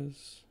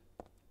 flongas.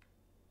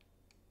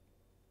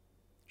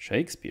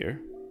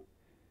 Shakespeare?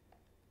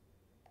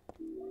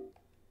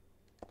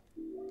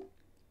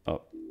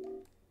 Oh.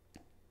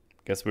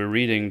 Guess we're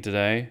reading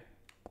today.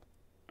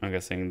 I'm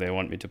guessing they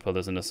want me to put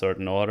this in a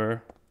certain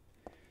order.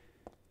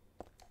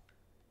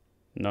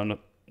 No.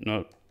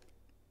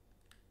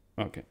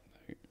 Okay.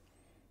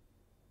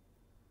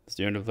 Is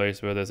the only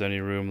place where there's any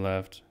room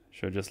left?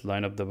 Should I just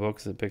line up the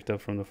books I picked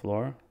up from the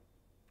floor?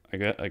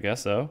 I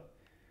guess so.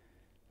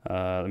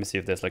 Let me see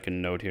if there's like a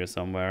note here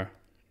somewhere.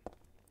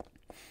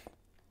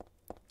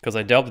 Because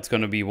I doubt it's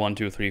going to be 1,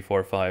 2, 3,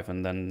 4, 5,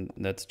 and then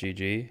that's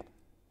GG.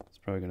 It's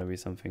probably going to be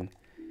something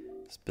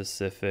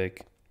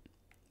specific.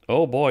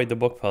 Oh boy, the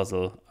book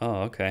puzzle.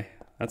 Oh, okay.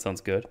 That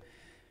sounds good.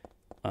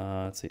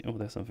 Let's see. Oh,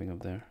 there's something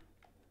up there.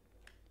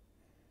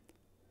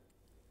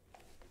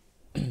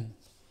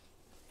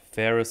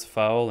 Fair is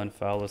foul and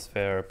foul is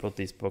fair. Put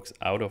these books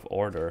out of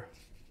order.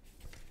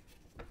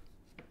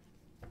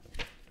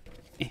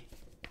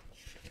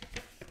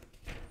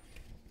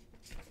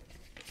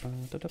 Let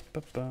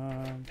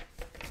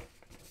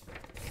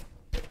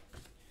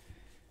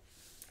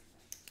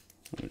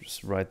me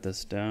just write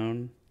this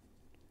down.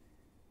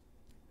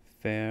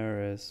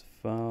 Fair is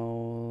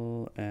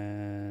foul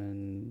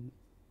and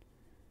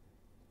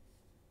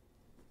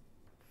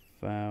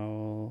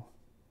foul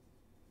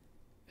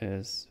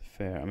is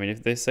fair. I mean,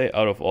 if they say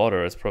out of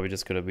order, it's probably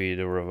just gonna be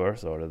the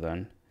reverse order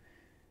then.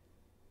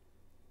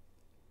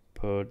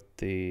 Put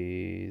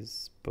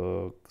these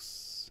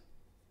books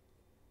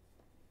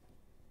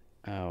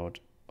out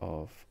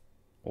of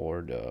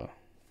order.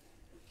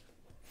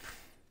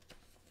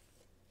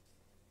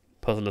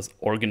 Puzzle is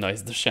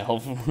organize the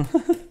shelf.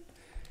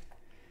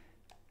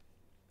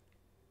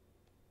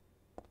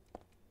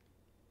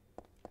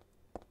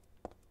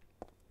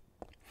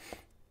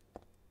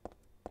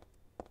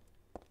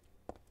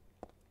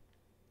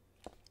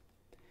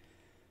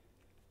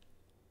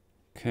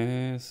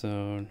 Okay,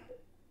 so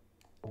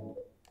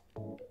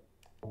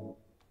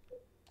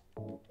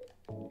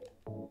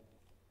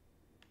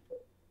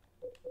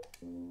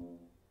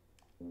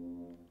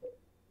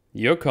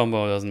your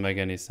combo doesn't make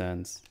any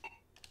sense.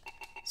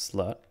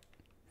 Slut.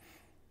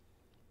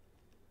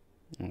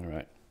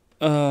 Alright.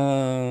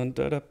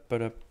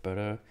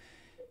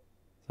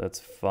 That's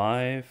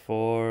 5,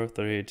 4,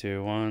 3,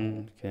 2,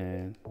 1.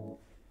 Okay.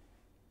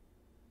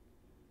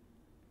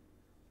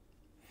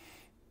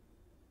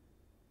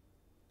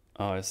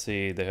 Oh, I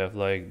see. They have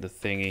like the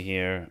thingy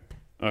here.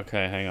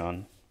 Okay, hang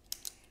on.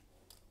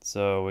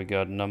 So we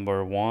got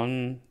number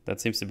 1. That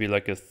seems to be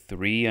like a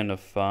 3 and a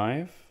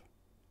 5.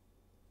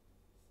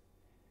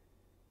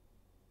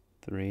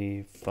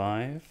 3,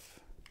 5.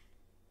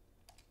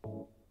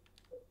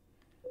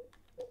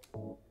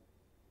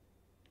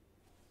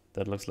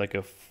 That looks like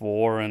a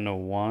 4 and a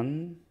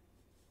 1.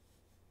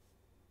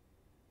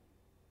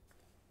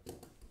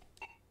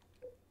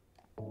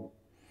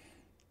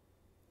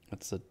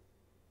 That's a...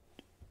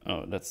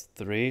 Oh, that's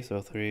 3,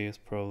 so 3 is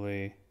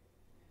probably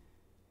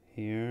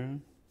here.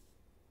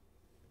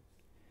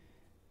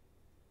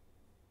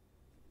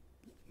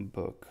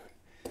 Book.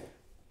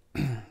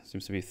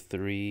 Seems to be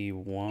 3,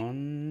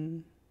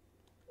 1.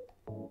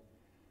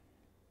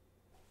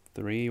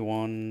 3,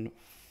 1,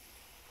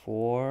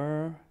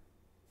 4.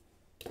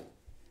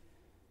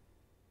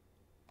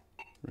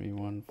 3,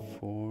 1,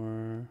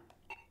 4. 3, 1,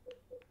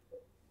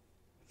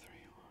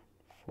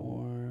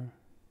 4.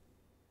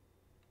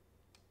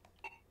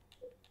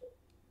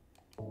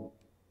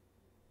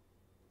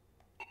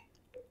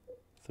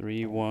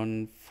 3,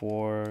 1,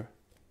 4,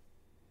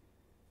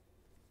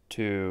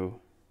 2.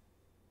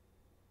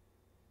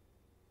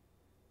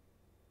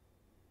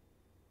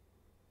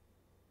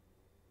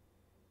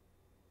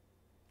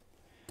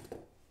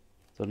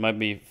 So it might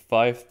be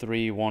 5,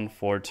 3, 1,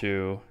 4,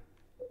 2.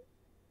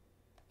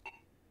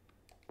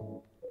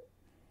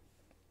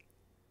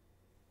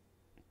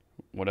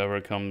 Whatever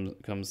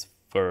comes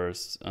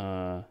first.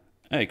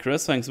 Hey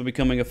Chris, thanks for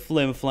becoming a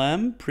flim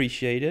flam.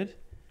 Appreciate it.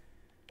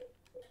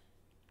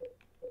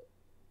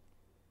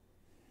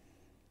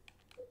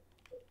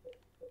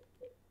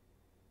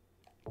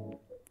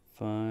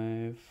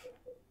 Five,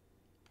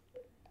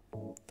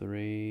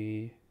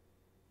 3,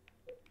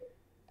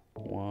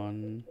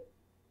 1,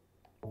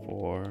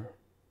 4,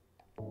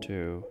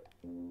 2.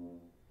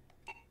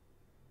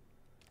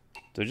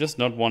 Do you just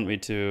not want me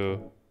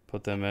to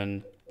put them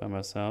in by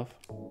myself?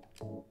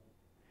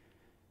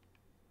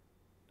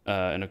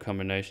 In a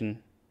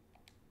combination?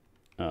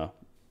 Oh.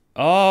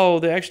 Oh,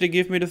 they actually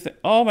give me the thing.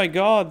 Oh my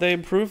god, they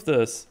improved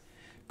this.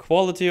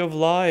 Quality of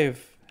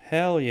life.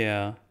 Hell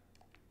yeah.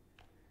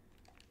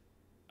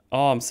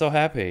 Oh, I'm so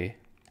happy.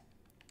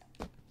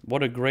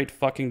 What a great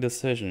fucking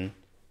decision.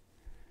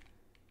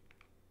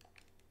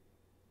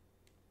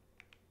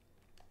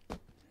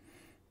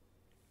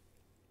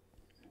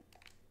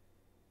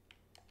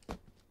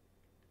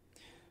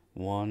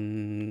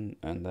 One,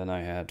 and then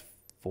I had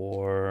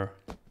 4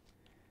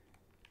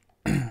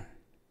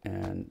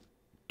 and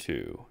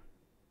 2.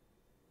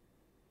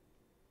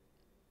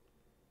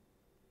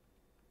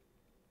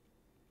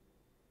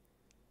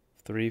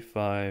 Three,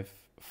 5,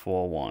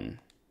 4, 1.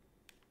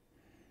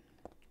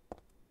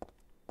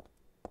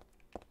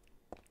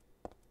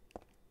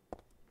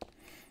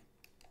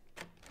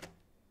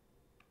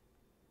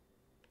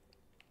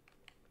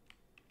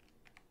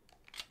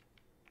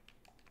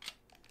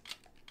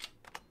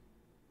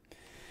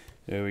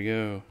 There we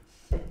go.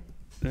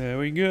 There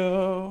we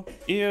go.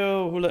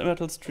 Ew, who let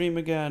Metal stream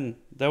again?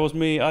 That was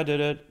me, I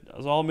did it. That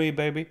was all me,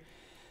 baby.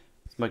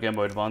 It's my Game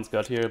Boy Advance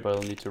got here, but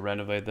I'll need to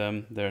renovate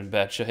them. They're in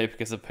bad shape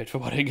because I paid for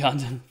what I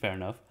got. Fair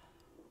enough.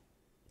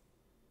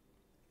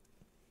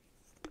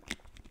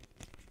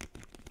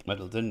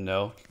 Metal didn't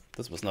know.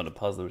 This was not a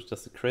puzzle, it was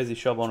just a crazy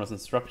shop owner's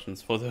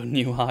instructions for the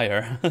new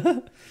hire.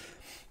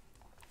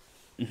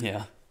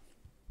 Yeah.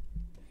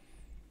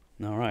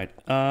 Alright,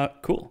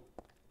 cool.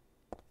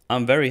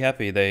 I'm very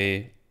happy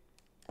they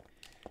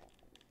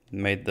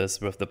made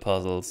this with the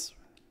puzzles,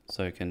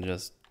 so you can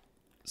just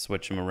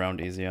switch them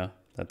around easier.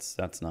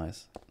 That's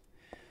nice.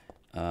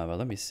 But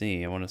let me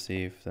see. I want to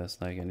see if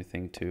there's like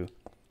anything to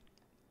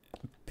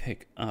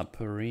pick up.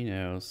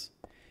 Perinos.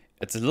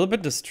 It's a little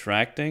bit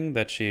distracting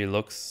that she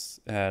looks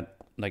at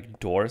like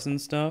doors and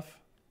stuff.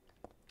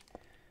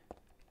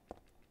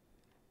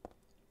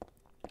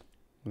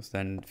 Which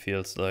then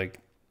feels like...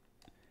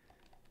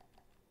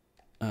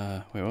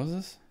 wait, what was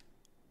this?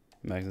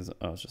 Magazines.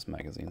 Oh, it's just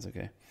magazines,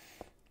 okay.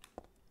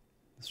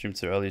 I streamed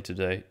so early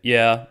today.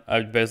 Yeah,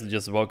 I basically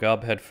just woke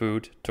up, had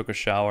food, took a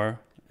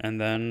shower,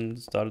 and then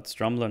started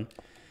strumbling.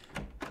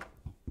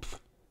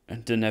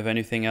 And didn't have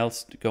anything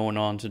else going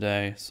on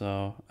today,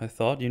 so I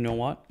thought, you know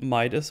what?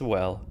 Might as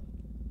well.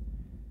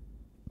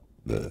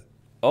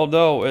 Oh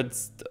no,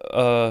 it's,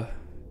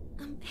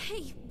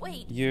 Hey,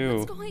 wait. you.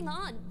 What's going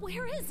on?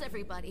 Where is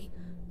everybody?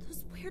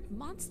 Those weird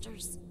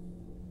monsters.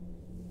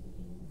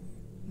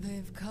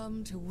 They've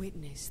come to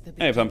witness the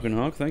Hey, Pumpkin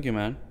Hawk, thank you,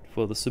 man,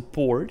 for the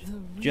support.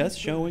 the Just rebirth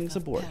showing of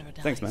support.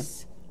 Thanks, man.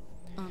 paradise,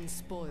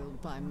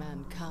 unspoiled by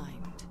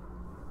mankind.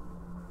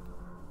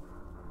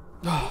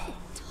 What are you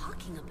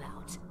talking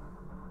about?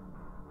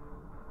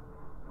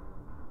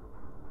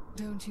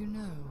 Don't you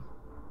know?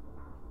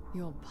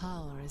 Your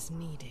power is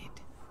needed.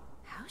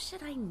 How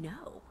should I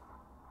know?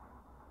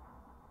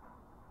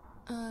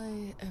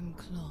 I am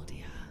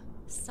Claudia.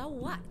 So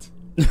what?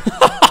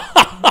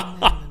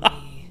 Remember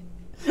me.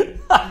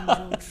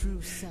 And your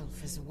true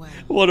self as well.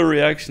 What a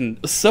reaction.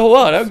 So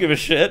what? I don't give a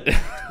shit.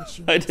 Which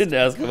you I must didn't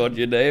ask become. about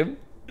your name.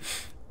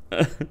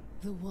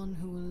 The one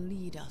who will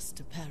lead us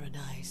to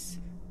paradise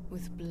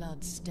with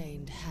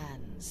blood-stained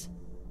hands.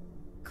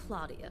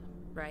 Claudia,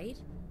 right?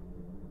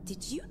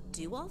 Did you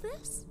do all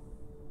this?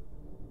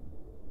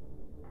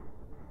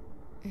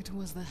 It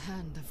was the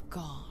hand of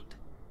God.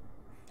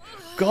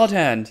 God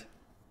hand.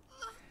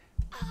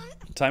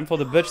 Time for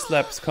the bitch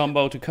slaps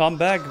combo to come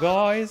back,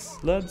 guys.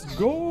 Let's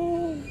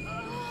go.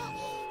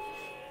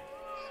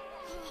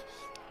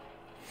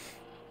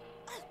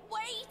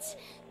 Wait!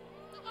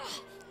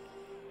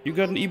 You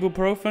got an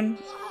ibuprofen?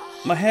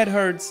 My head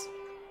hurts.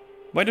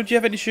 Why don't you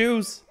have any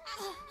shoes?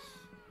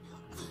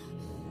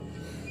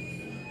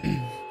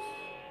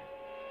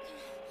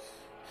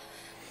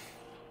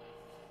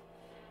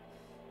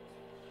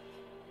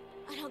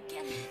 I don't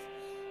get it.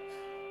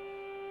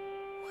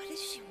 What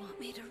does she want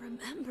me to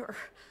remember?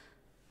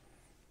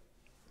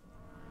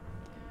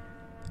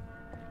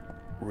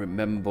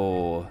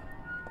 Remember.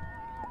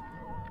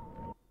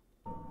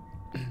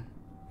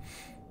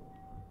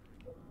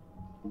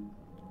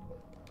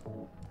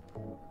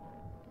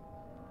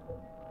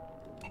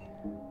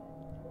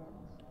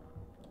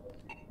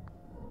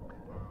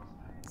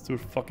 Those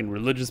fucking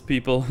religious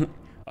people.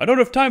 I don't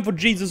have time for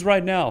Jesus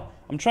right now.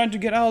 I'm trying to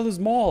get out of this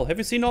mall. Have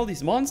you seen all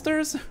these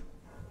monsters?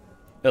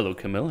 Hello,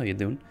 Camille. How you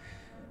doing?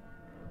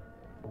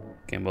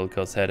 Game will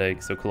cause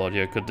headache, so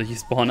Claudia could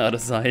despawn out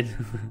of sight.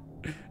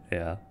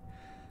 Yeah.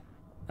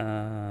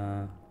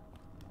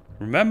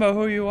 Remember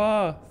who you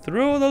are.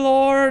 Through the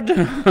Lord.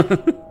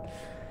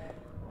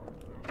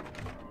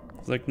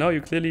 It's like, no,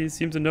 you clearly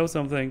seem to know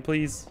something.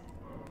 Please,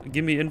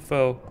 give me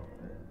info.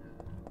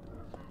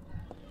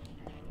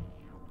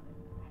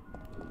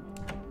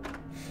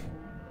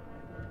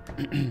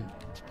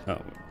 Oh,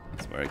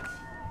 that's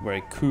where I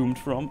coomed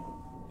from.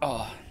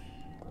 Oh.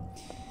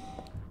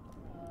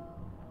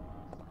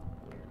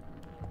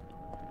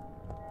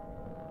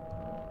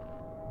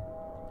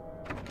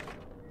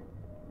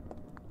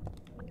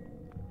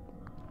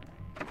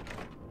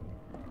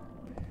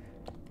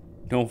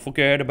 Don't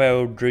forget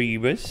about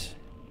Dreebus.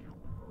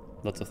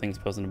 Lots of things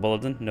posted in the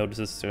bulletin.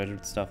 Notices,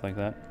 stuff like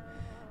that.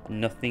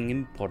 Nothing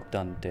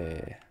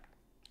importante.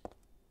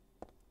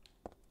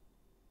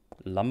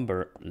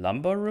 Lumber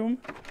room?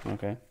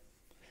 Okay.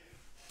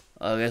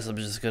 I guess I'm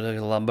just gonna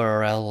lumber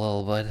around a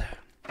little bit.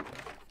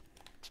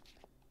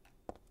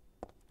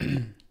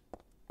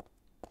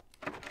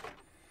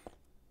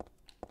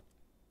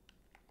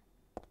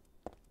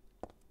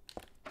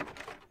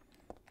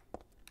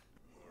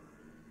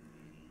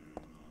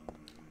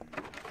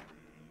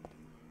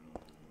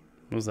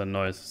 What was that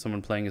noise?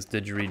 Someone playing his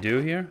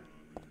didgeridoo here?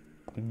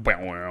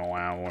 Wumbo,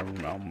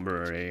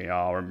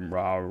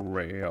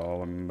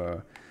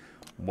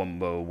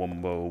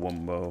 wumbo,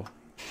 wumbo.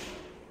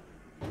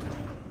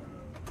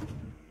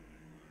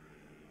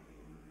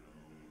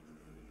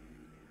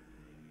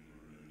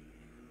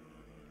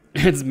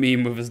 It's me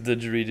with his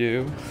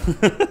didgeridoo.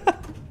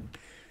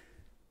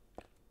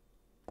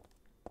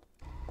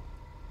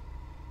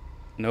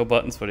 No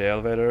buttons for the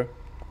elevator.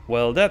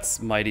 Well, that's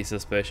mighty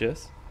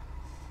suspicious.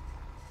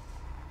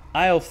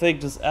 I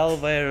think this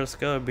elevator is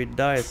gonna be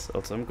nice.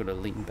 Also, I'm gonna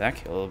lean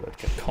back a little bit,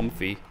 get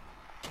comfy.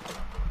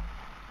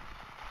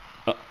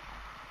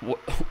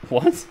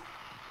 What?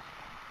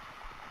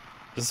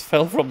 Just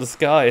fell from the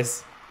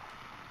skies.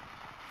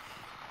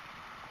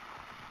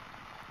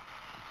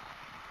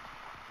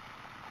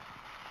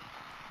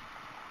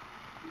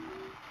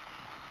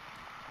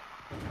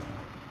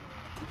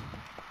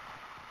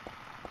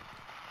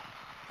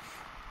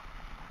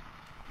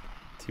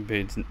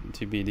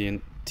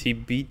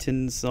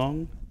 Tibetan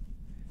song?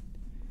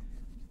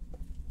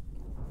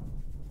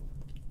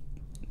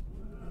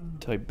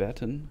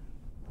 Tibetan?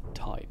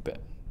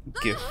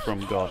 Gift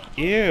from God.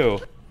 Ew!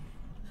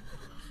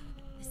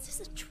 Is this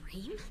a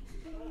dream?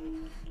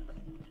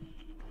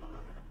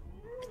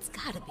 It's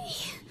gotta be.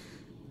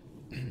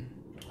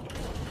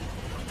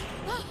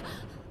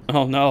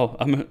 Oh no,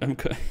 I'm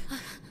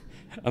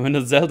in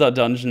a Zelda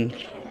dungeon.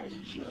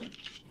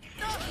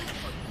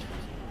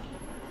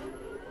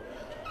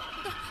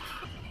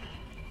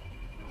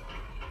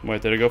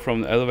 Wait, did I go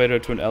from an elevator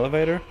to an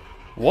elevator?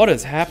 What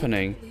is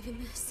happening?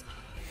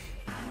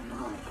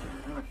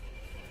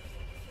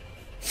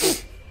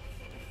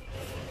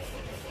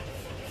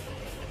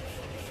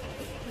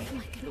 When am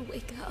I gonna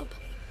wake up?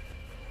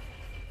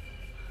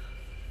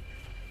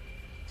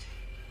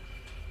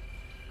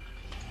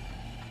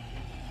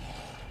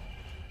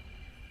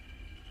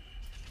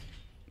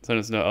 So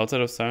there's no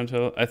outside of Silent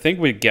Hill? I think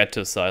we get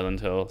to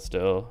Silent Hill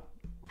still.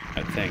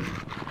 I think.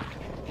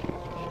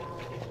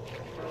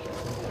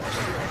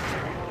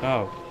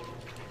 Oh.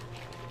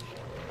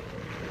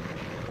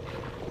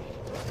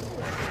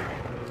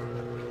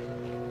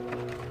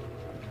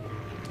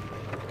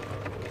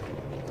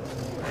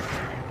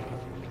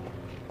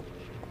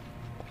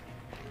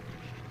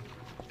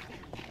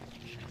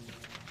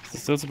 Is it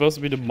still supposed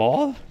to be the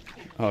mall?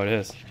 Oh, it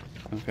is.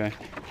 Okay.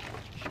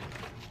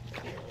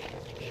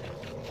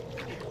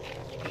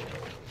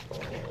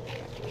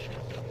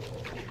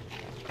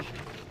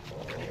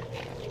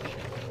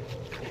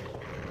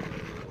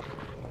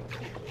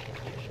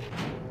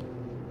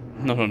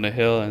 Not on the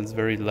hill, and it's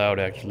very loud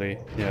actually.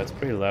 Yeah, it's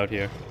pretty loud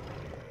here.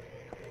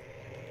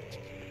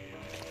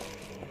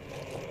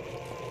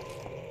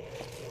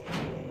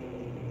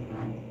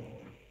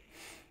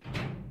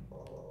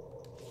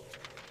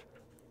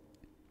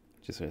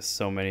 Just there's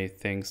so many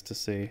things to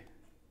see.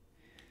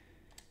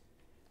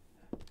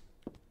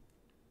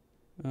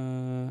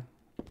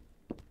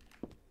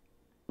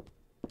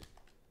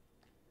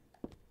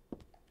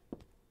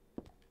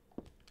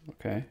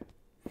 Okay.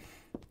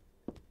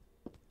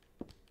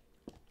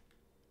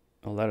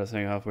 A ladder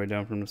hanging halfway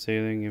down from the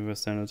ceiling. If I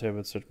stand on the table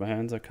and stretch my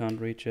hands, I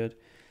can't reach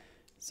it.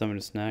 Something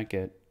to snag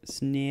it.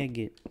 Snag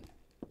it.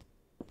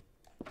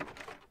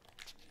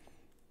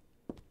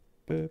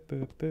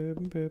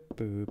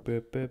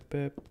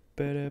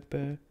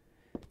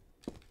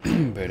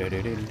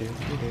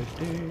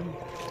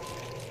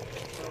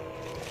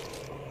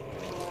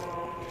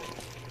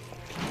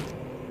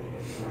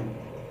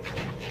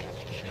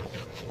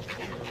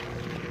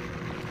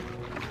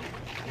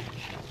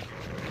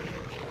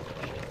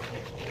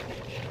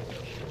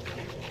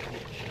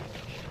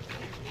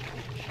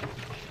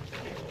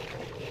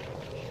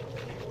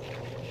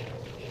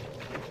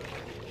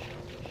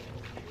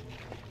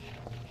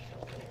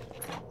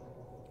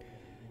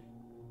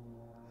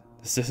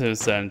 This is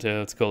Silent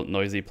Hill. It's called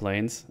Noisy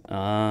Plains.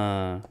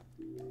 Ah.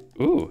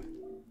 Ooh.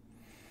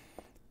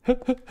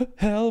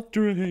 Health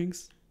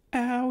drinks.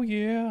 Ow,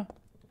 yeah.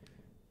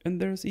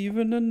 And there's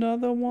even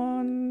another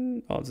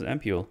one. Oh, it's an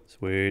ampule.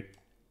 Sweet.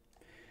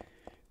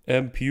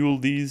 Ampule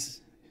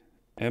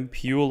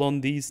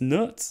on these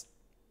nuts.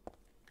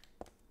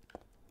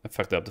 I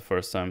fucked up the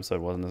first time, so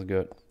it wasn't as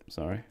good.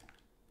 Sorry.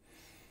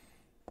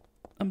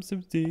 I'm so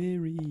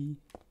sorry.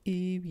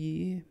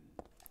 Yeah.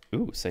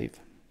 Ooh, save.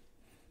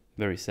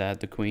 Very sad,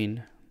 the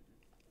queen.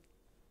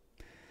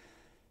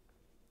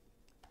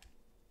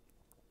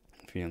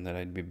 Feeling that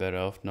I'd be better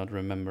off not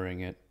remembering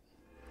it.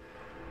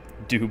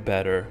 Do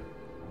better.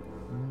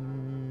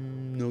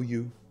 No,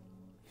 you.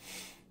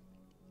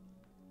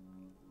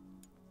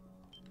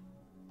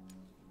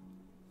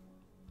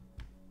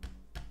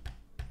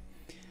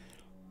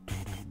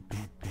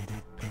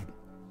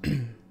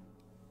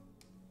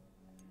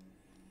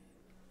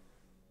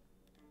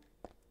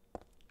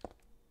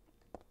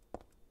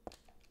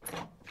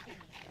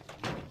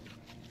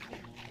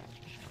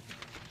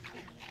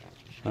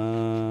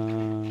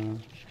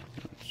 Let's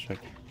check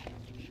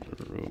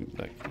the room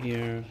back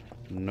here.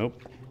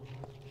 Nope.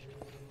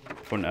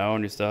 For an hour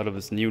and you start up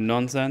this new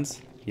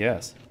nonsense?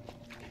 Yes.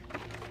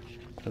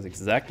 That's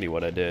exactly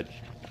what I did.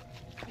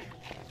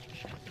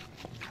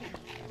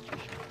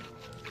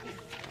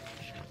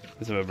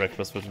 This is my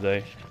breakfast for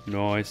today.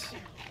 Nice.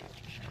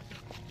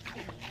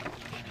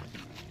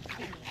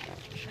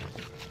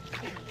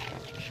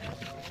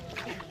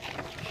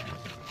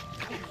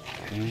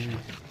 Okay.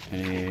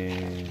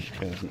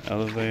 There's an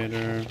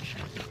elevator.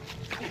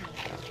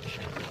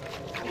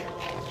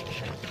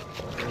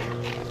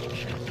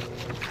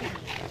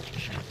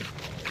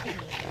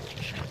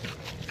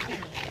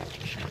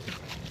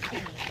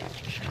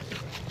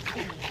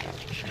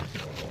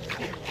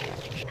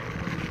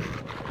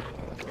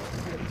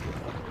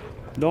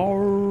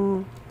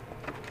 No.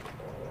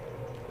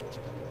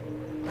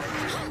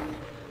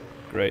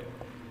 Great.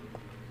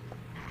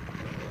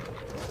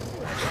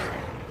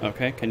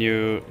 Okay, can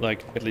you,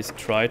 like, at least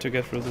try to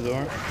get through the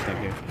door?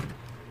 Thank you.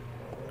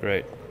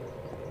 Great.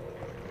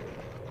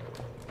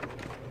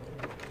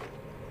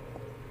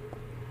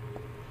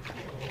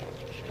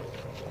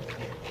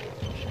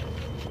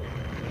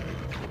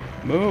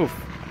 Move!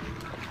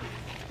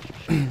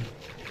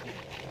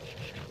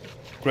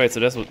 Great,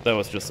 so that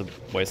was just a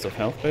waste of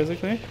health,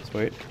 basically.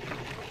 Sweet.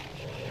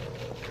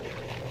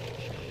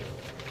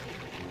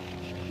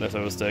 Unless I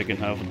was taking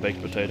half a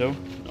baked potato.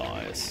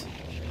 Nice.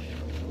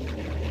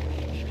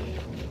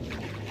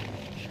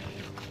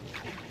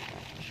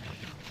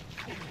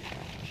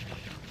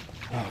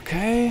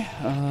 Okay,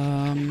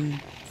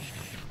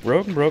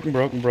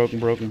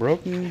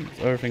 broken.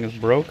 Everything is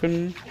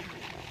broken.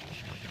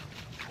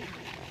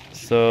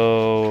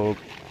 So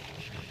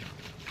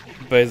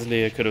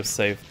basically I could have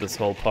saved this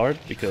whole part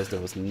because there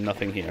was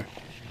nothing here.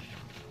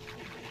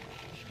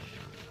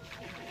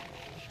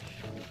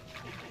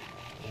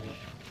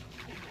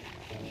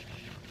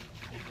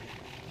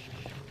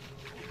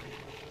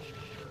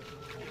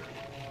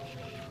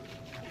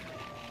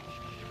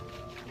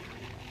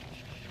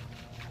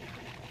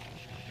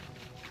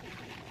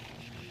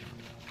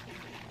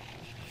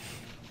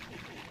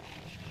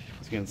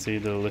 You can see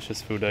the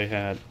delicious food I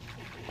had.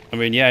 I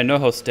mean, yeah, I know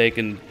how steak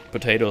and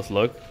potatoes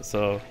look,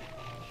 so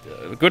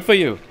good for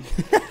you.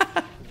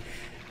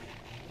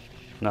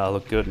 Nah,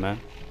 look good,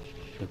 man.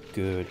 Look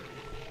good.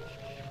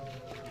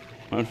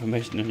 My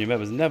information on your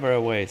map is never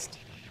a waste.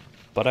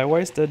 But I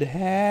wasted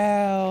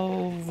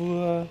hell.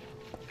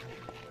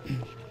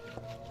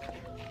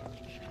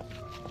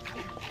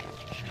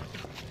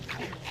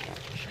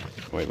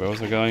 Wait, where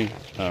was I going?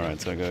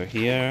 Alright, so I go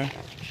here.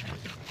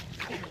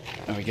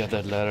 And we got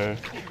that ladder.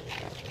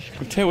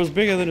 The potato was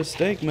bigger than a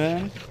steak,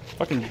 man.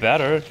 Fucking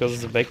better, because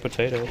it's a baked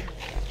potato.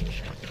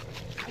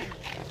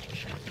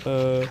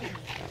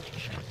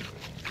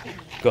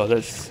 God,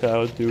 that's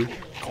sound, dude.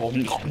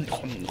 Come.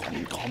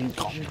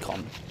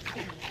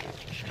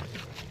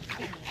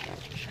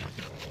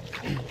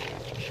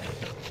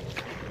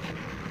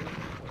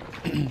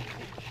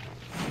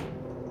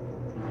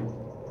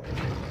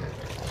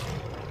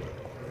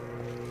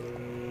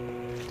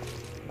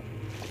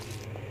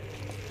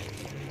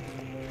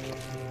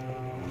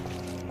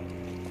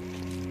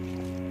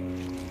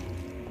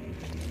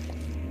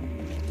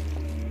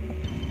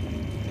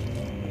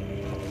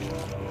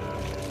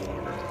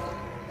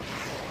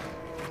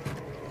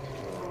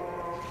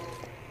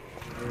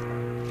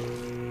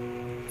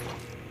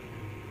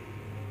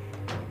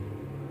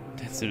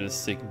 That's a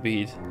sick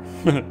beat.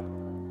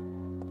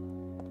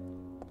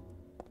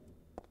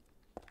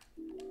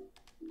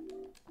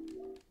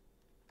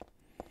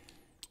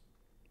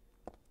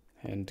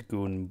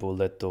 Handgun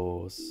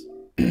boletos.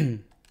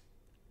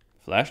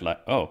 Flashlight.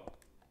 Oh.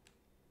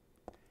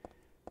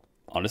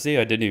 Honestly,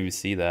 I didn't even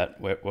see that.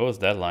 What was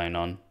that line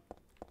on?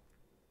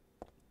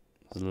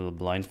 It was a little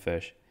blind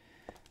fish.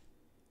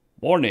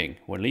 Warning!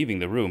 When leaving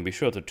the room, be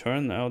sure to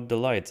turn out the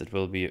lights. It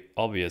will be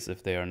obvious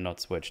if they are not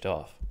switched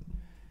off.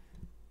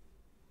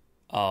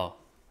 Oh,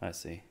 I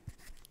see.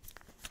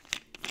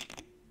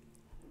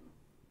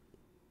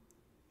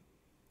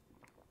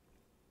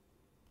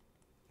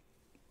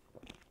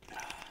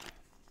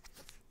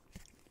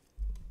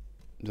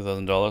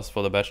 $2,000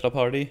 for the bachelor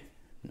party?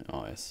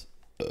 Nice.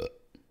 But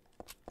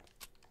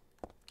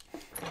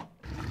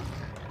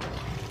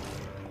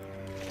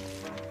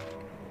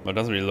it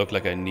doesn't really look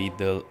like I need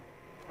the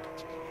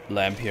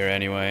lamp here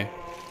anyway.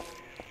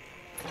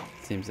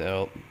 Seems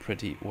all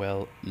pretty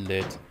well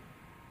lit.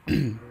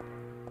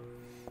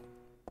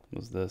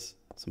 What's this?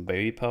 Some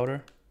baby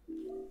powder?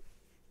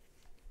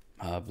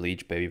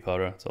 Bleach, baby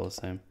powder, it's all the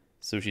same.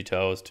 Sushi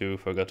towels too,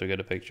 forgot to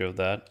get a picture of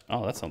that.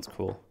 Oh, that sounds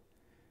cool.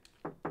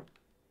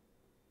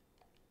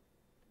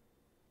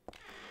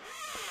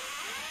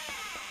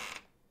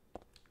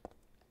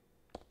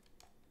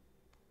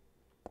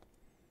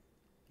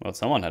 Well,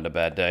 someone had a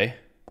bad day.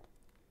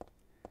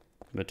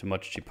 A bit too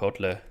much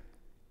chipotle.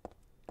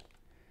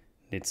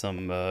 Need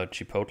some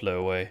chipotle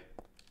away.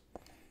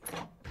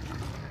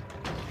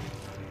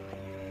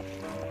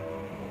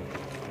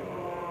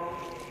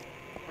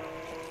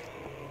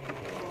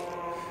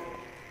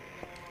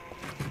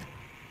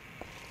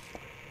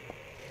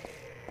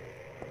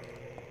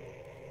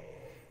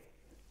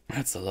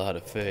 That's a lot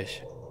of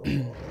fish.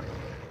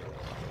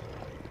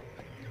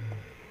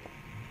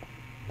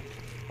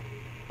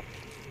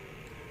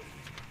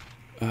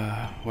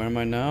 Where am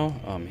I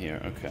now? Oh, I'm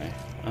here, okay.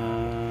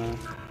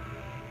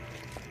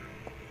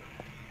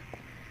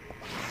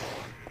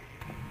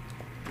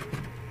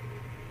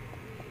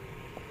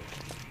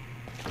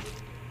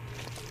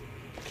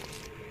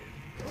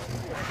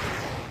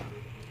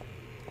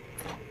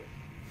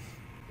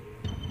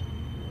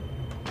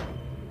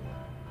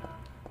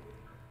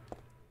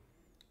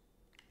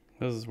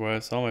 This is where I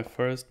saw my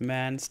first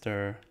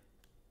monster.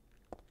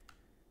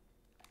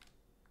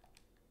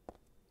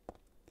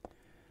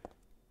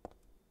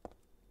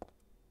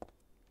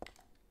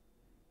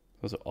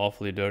 Those are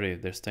awfully dirty.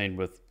 They're stained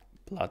with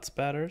blood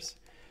spatters.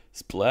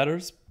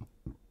 Splatters?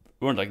 We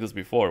weren't like this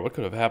before. What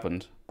could have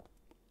happened?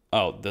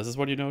 Oh, this is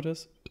what you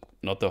notice?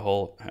 Not the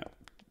whole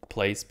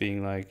place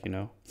being like, you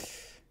know,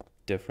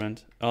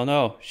 different. Oh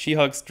no,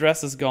 She-Hulk's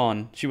dress is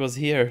gone. She was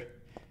here.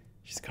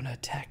 She's gonna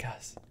attack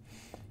us.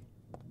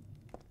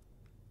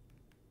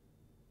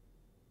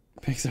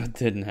 Pixar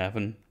didn't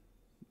happen.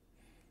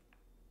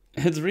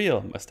 It's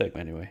real. Mistake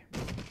anyway.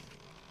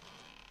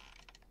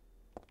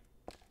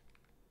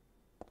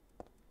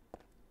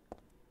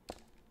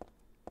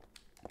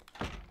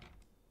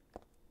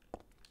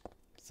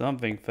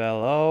 Something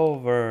fell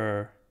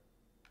over.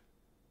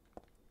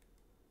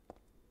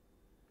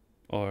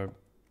 Or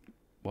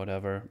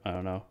whatever. I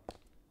don't know.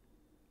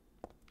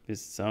 It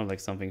sounded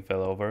like something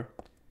fell over.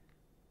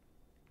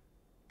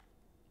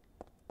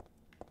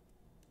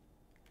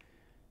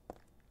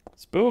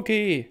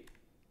 Spooky!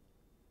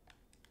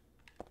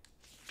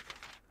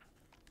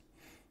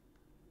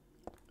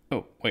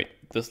 Oh, wait.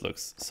 This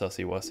looks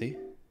sussy-wussy.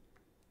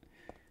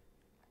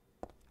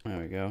 There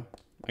we go.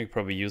 I could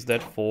probably use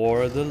that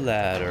for the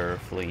ladder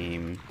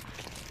flame.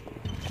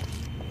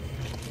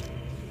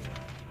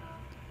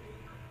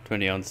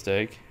 20-ounce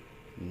steak.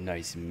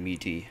 Nice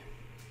meaty.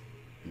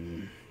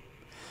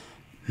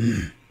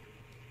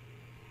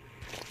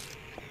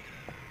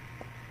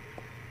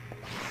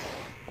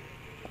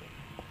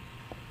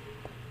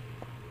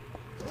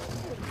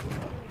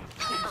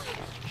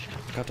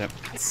 Goddamn.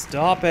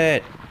 Stop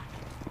it!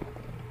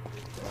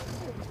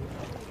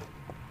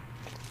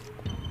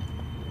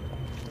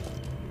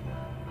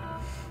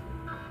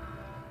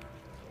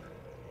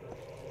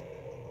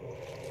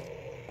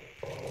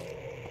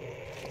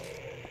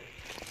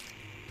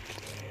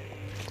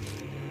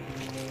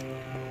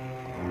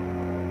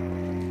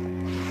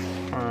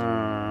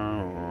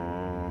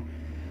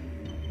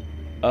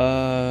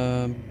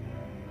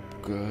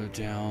 Go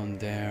down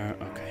there.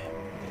 Okay.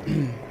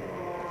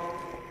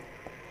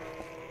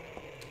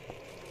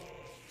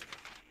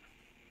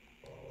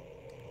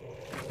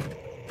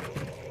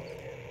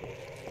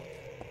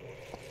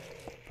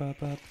 Ba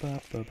ba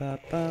ba ba ba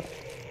ba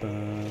ba.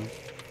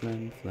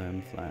 Flim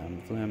flam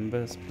flam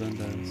flambus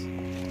flambus.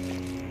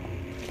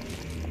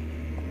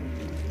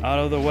 Out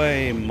of the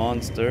way,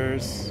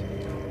 monsters.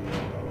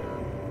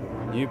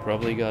 You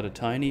probably got a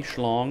tiny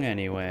schlong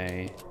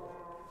anyway.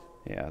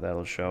 Yeah,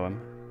 that'll show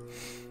him.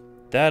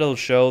 That'll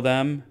show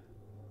them.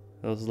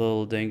 Those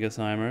little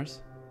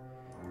dingus-heimers.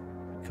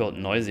 Called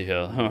Noisy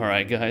Hill.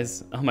 Alright,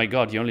 guys. Oh my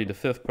god, you're only the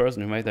 5th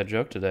person who made that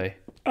joke today.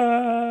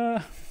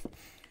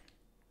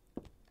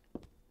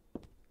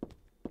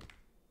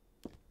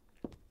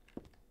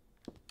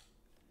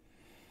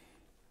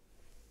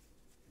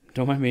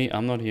 Don't mind me,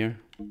 I'm not here.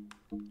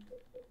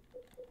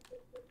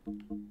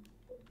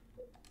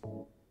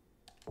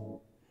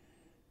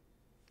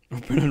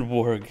 Open and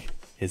work.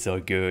 It's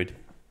all good.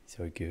 It's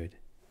all good.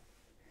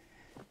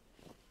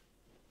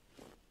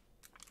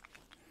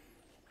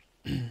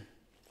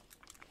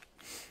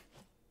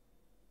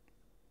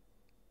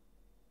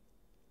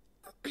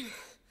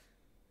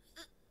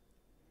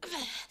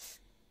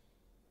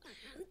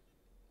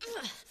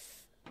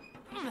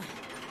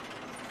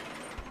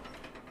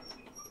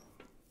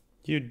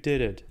 You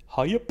did it.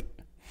 Hype.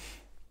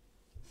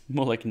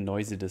 More like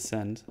noisy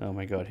descent. Oh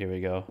my god, here we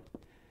go.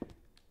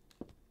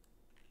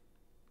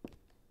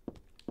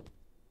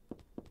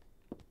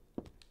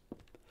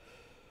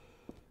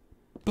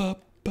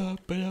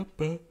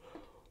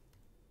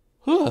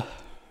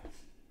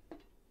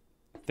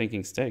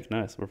 Thinking steak,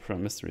 nice. What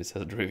prime mysteries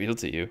has it revealed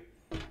to you?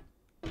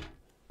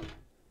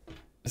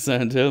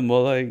 Silent Hill,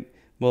 more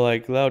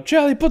like loud.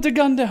 Charlie, put the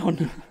gun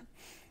down.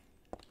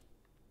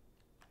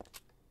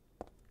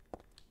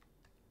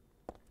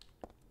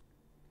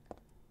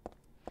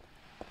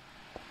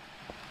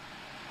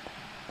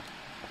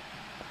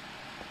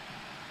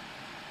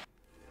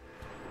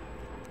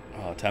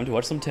 Oh, time to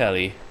watch some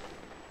telly.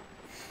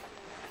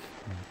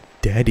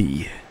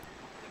 Daddy.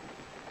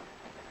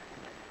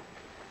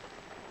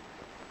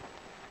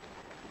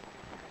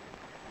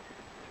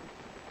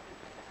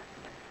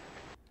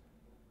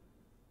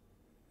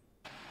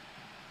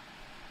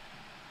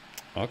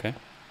 Okay.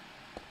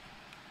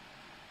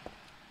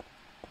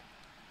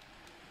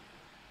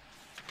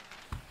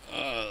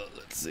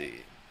 Let's see.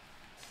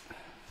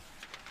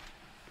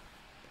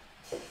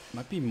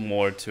 Might be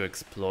more to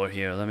explore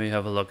here. Let me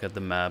have a look at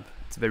the map.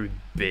 It's very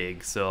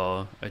big,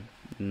 so I'm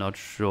not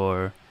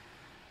sure.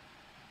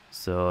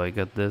 So I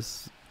got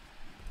this.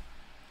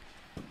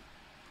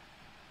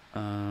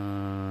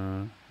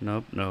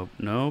 Nope, nope,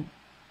 nope.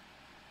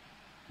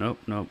 Nope,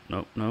 nope,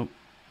 nope, nope.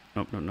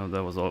 Nope, nope, nope,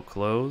 that was all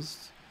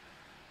closed.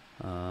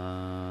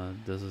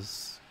 This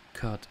is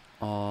cut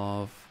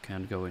off.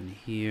 Can't go in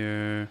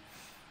here.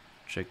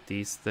 Check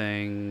these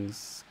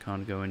things.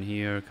 Can't go in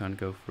here. Can't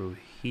go through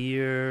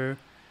here.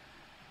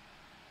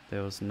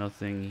 There was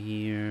nothing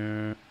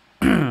here.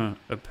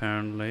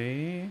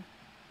 Apparently.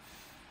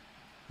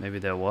 Maybe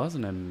there was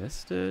and I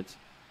missed it.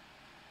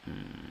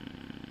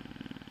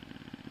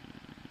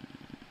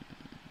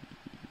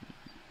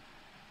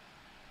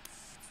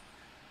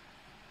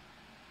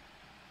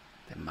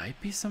 There might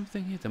be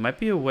something here. There might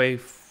be a way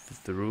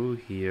through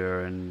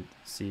here and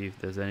see if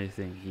there's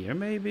anything here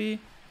maybe.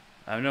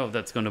 I don't know if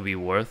that's gonna be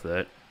worth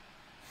it.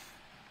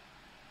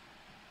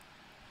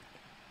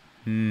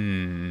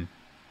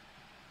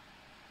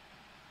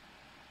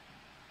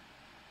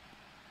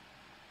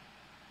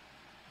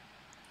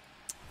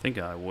 I think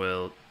I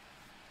will.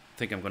 I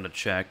think I'm gonna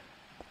check.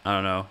 I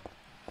don't know.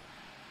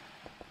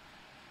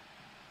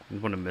 I'm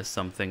gonna miss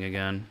something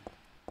again.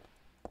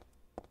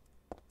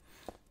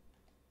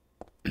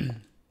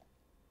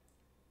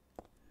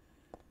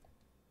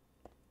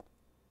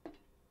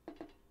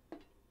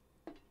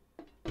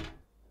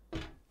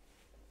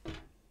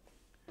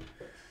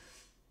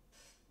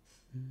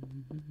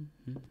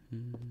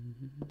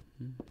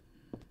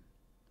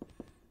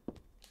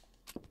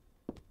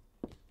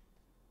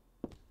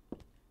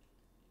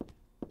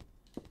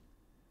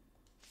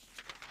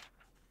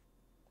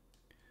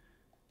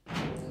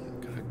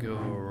 Gotta go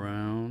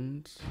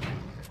around.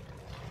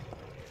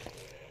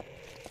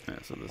 Yeah,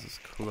 so this is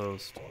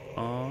closed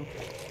off.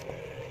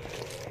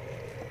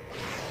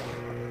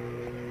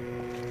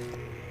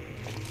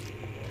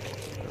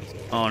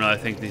 Oh no, I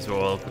think these were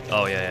all.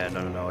 Oh yeah,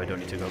 no, I don't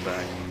need to go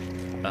back.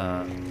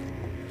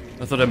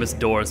 I thought I missed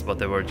doors, but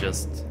they were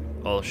just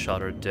all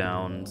shuttered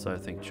down, so I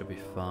think it should be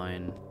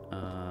fine.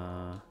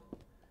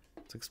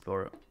 Let's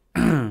explore it.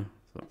 So,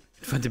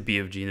 find the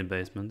BFG in the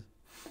basement.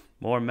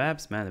 More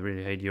maps, man. I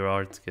really hate your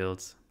art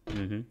skills.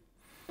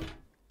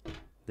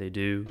 They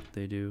do.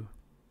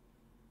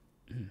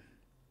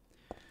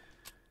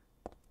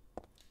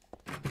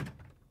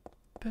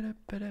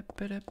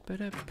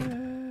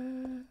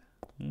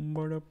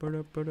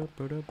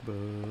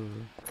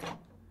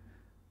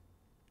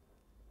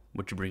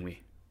 What'd you bring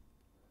me?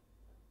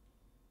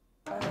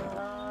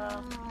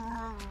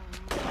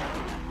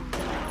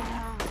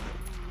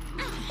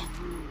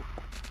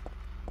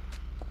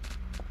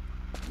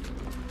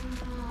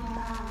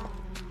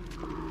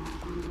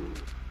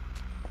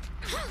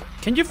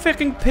 Can you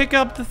fucking pick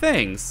up the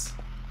things?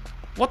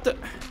 What the?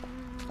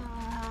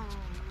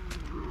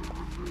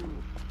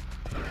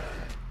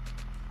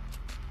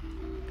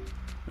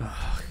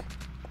 Ugh.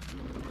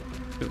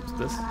 What's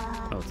this?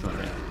 Oh, it's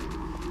nothing.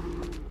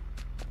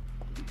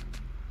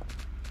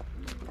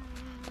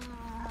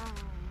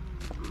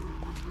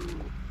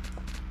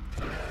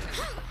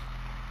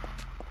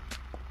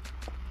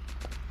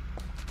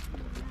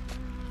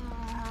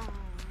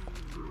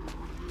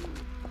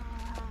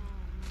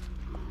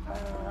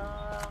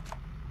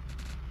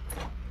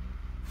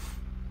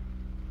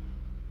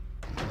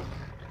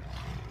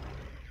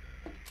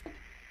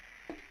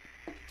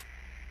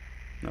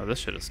 No, this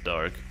shit is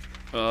dark.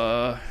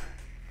 Where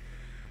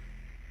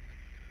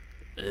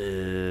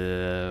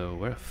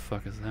the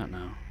fuck is that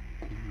now?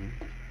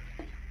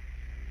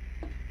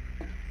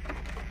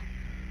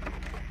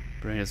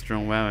 Brain is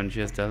strong wow and she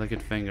has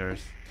delicate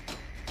fingers.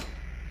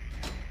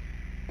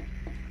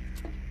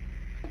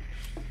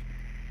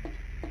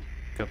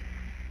 Got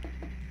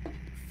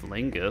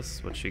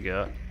Flingus, what she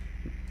got?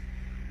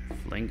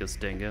 Flingus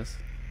dingus.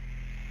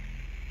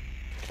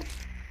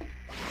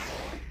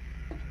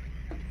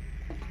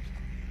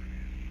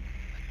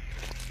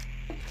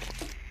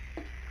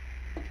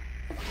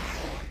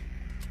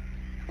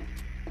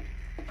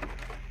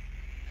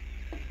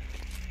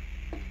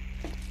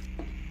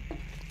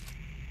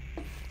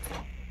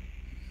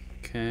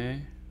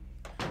 Okay.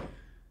 I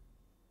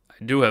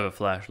do have a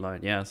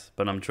flashlight, yes,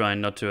 but I'm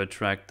trying not to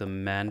attract the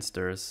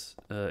monsters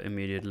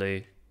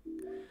immediately.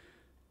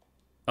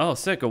 Oh,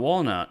 sick, a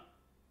walnut.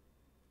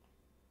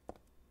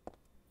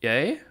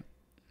 Yay.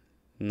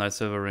 Nice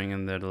silver ring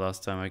in there the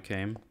last time I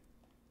came.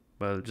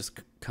 Well, just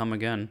come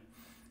again.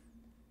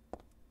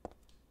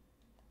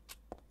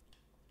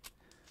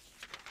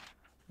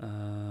 Okay.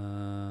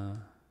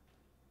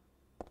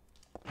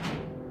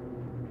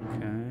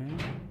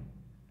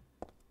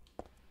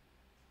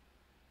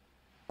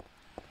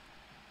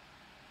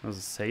 There's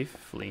a safe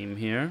flame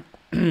here.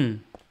 Okay,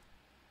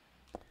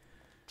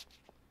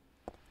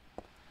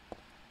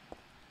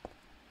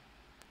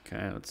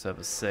 let's have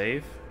a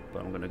save.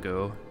 But I'm gonna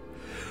go.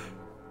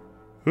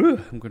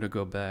 I'm gonna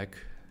go back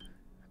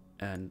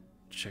and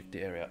check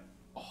the area.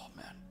 Oh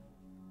man.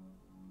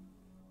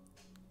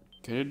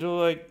 Can you do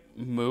like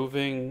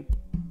moving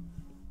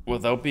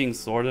without being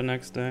sore the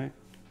next day?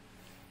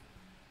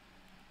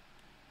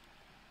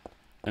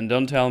 And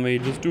don't tell me,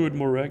 just do it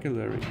more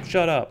regularly.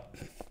 Shut up.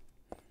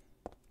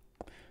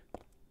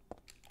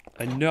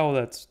 I know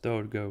that's how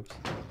it goes.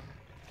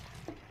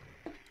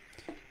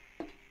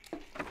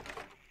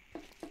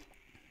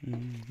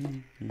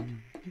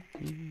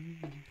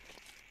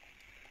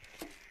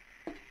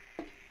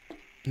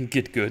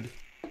 Get good.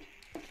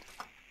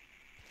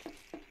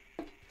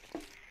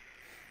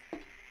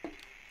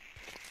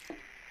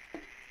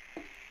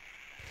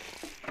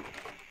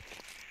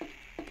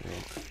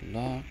 Broke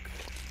lock.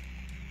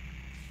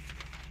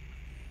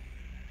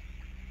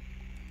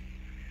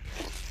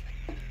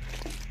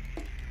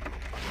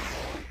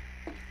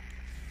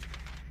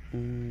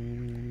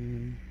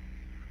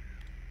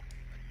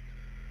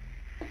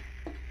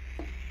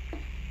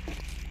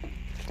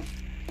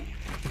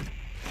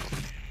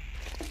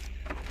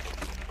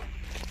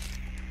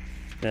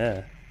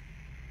 Yeah.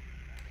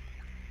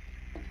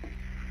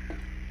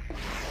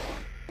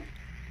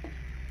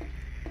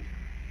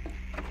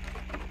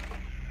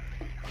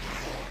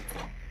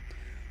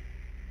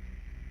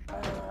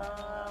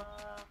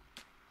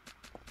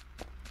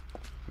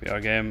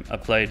 VR game. I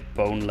played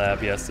Bone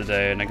Lab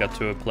yesterday and I got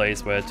to a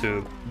place where I had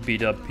to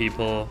beat up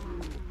people.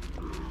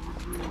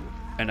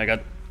 And I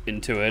got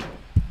into it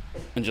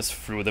and just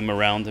threw them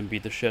around and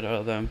beat the shit out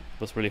of them.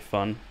 It was really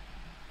fun.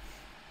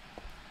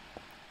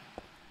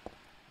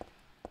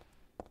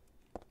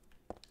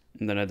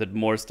 And then I did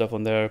more stuff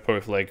on there,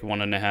 probably for like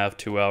 1.5,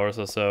 2 hours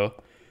or so.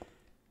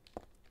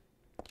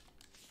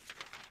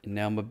 And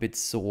now I'm a bit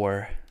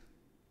sore.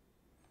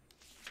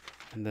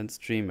 And then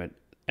stream it.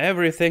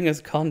 Everything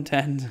is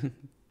content.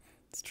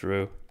 It's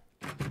true.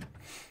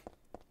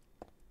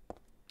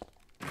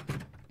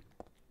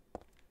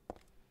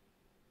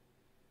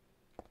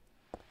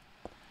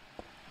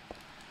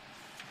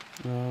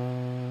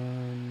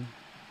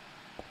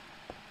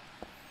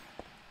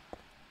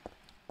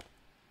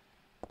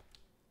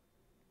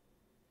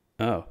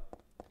 Oh.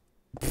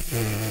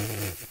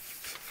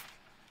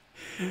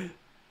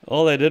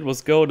 All I did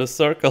was go in a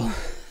circle.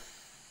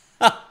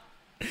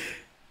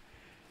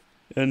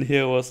 And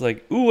here was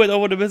like, ooh, I don't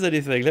want to miss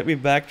anything. Let me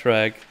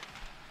backtrack.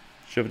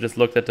 Should have just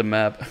looked at the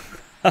map.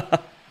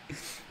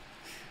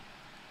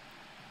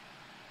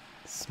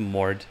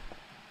 Smart.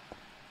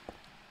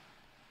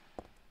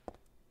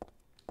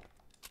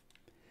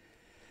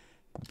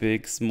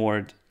 Big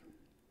smart.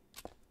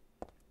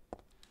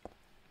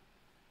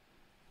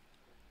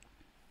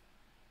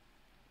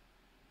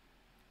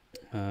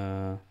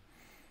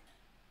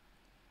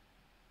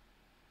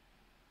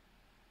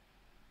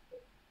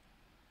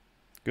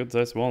 Good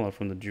size walnut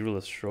from the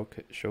jeweler's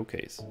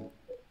showcase.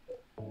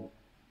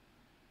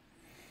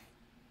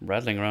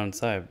 Rattling around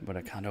inside, but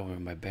I can't open with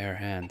my bare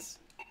hands.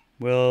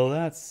 Well,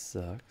 that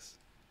sucks.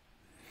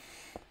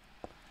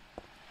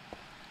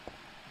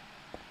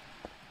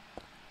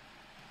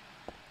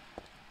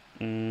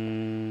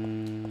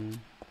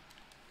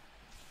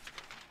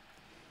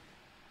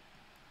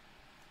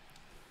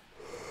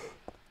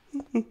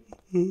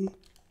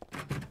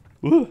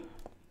 Woo.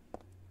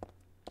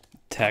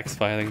 Tax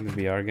filing the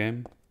VR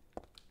game.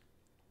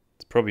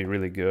 It's probably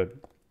really good.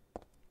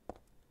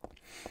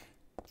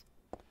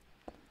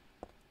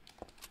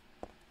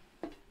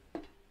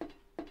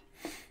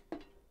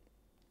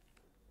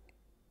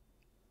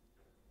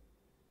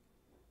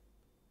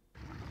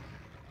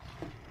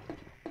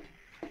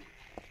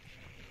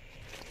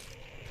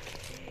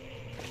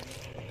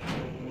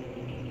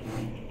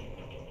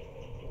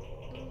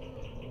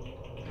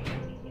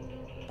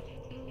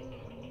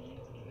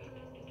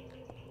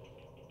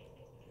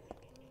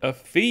 A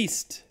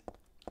feast.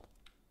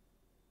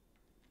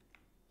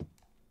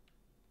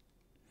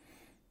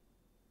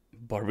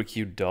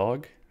 Barbecue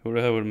dog? Who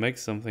the hell would make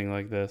something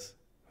like this?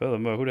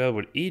 Furthermore, who the hell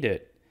would eat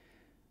it?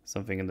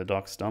 Something in the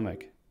dog's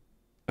stomach.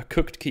 A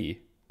cooked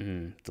key.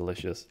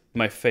 Delicious.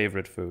 My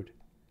favorite food.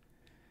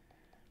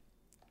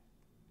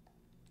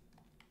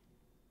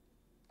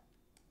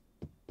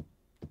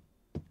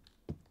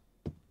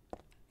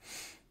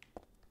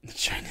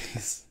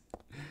 Chinese.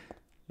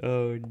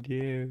 Oh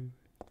dear.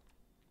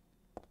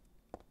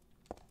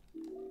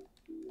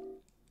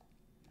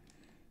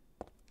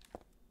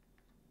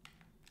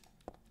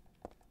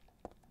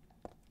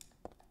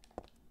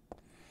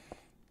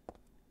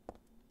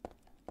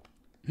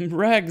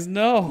 Rags,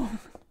 no!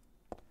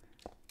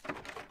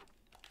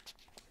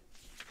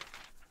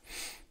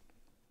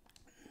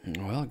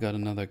 Well, got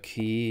another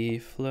key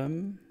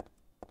flim.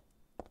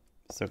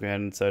 Stuck it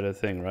inside the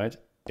thing, right?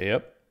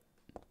 Yep.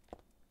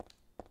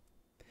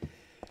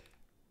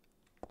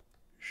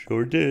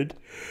 Sure did.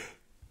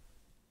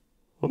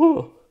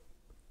 Oh!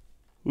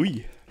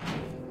 Wee.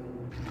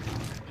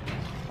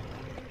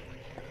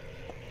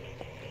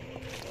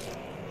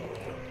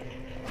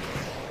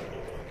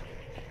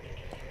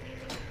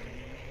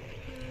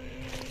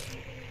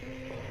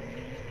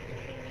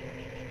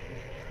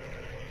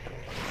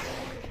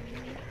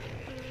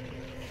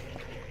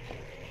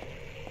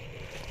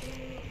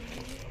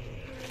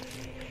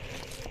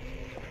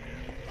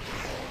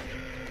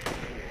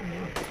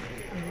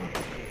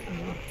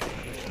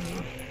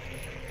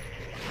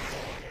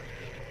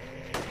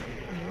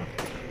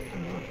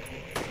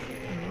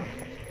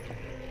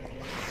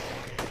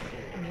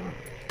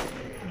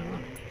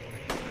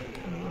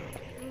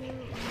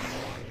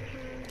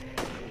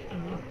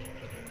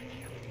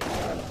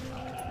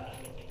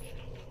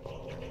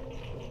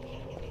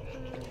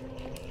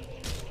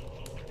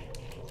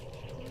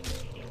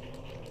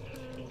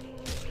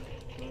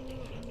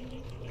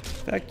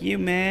 Fuck you,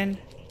 man.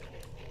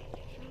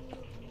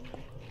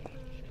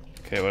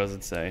 Okay, what does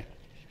it say?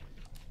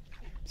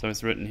 So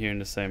it's written here in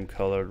the same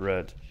colored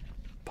red.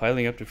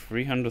 Piling up the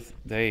 300th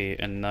day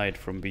and night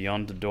from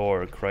beyond the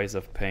door, cries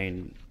of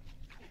pain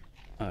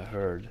I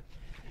heard.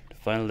 The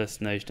final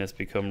destination has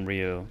become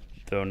real,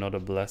 though not a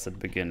blessed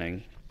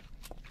beginning.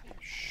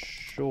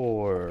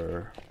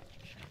 Sure.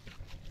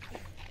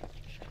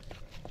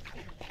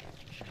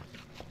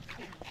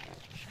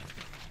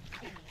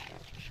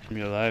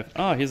 You're alive.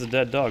 Oh, here's a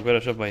dead dog.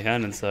 Better shove my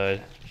hand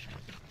inside.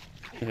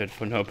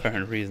 For no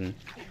apparent reason.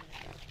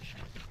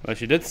 Well,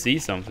 she did see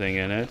something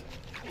in it,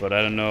 but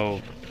I don't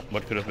know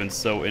what could have been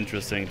so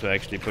interesting to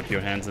actually put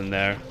your hands in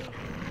there.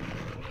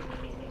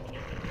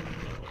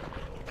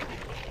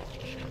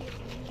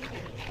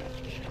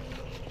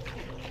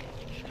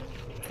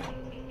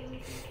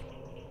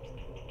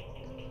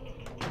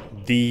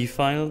 The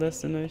final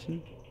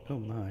destination? Oh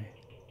my.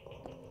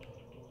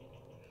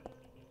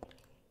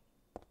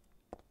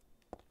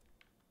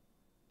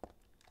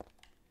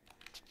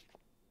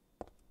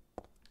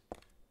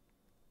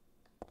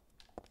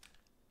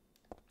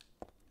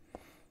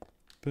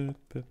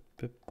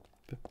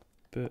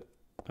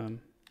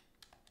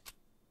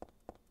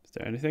 Is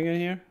there anything in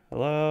here?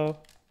 Hello?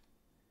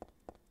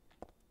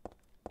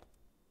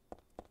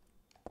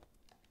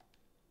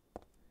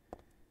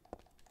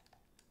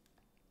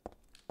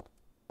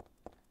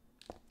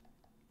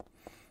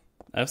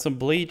 I have some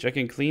bleach. I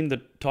can clean the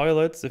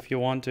toilets if you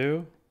want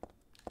to.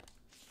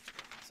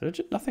 Is there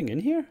just nothing in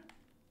here?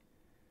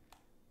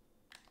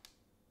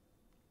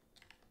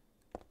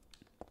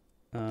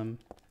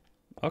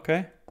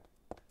 Okay.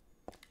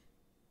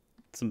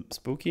 Some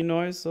spooky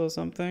noise or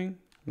something?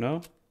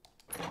 No?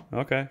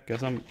 Okay,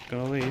 guess I'm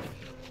gonna leave.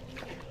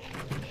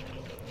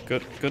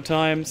 Good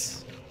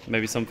times.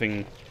 Maybe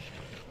something,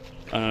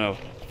 I don't know,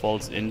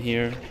 falls in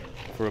here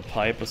for a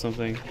pipe or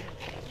something.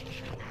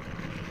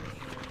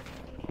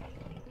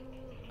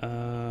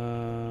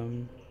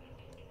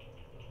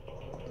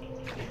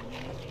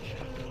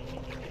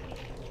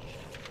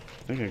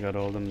 I think I got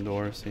all them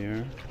doors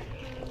here.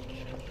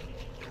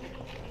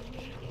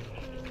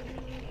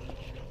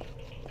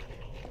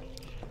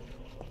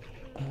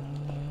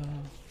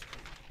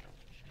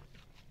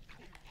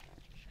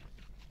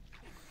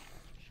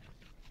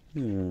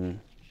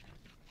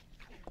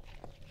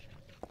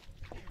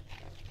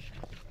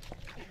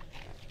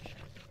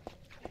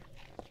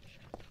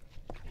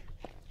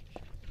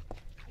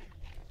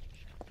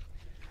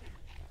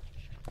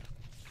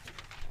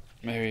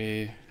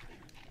 Maybe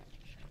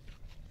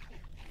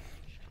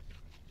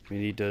we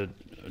need a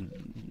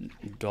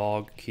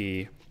dog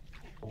key.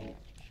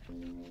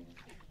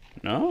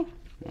 No?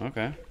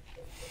 Okay.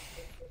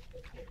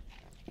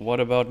 What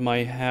about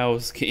my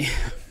house key?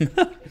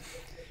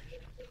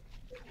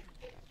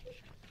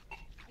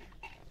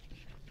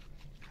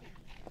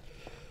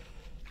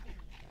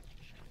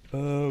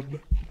 Ugh.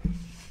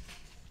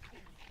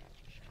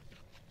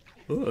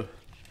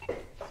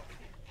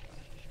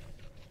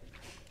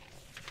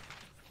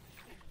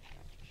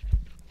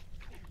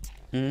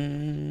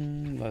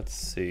 Let's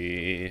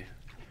see.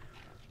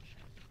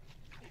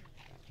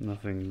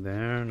 Nothing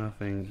there,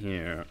 nothing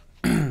here.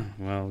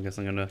 Well, I guess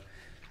I'm gonna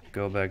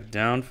go back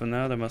down for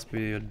now. There must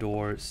be a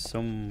door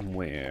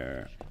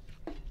somewhere.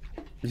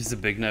 Use a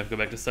big knife, go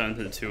back to Silent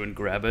Hill 2 and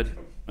grab it.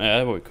 Yeah,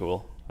 that would be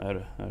cool.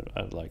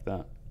 I'd like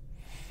that.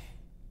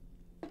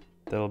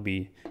 That'll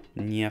be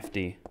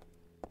nifty.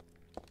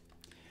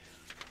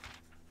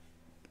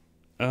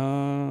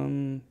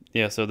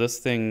 Yeah, so this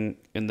thing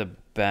in the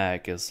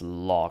back is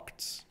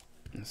locked.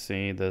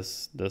 See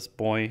this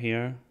boy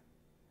here?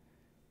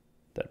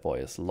 That boy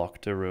is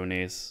locked to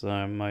Rooney's, so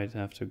I might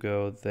have to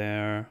go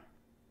there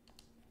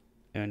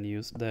and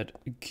use that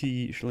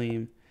key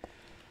schleem.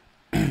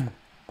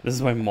 This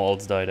is why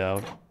Maltz died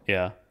out.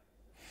 Yeah.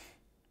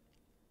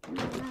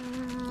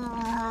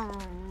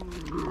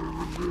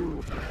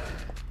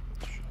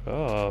 Shut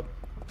up.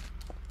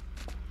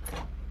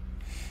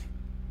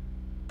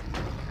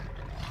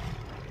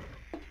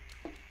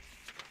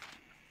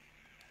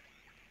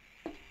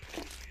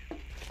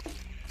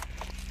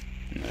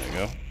 There you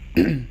go.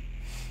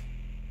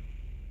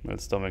 My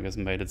stomach has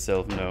made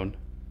itself known.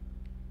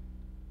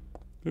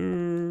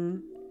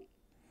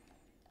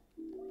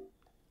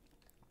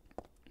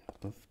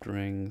 Of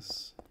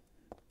drinks.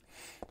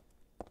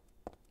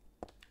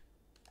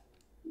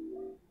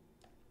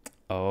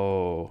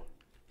 Oh.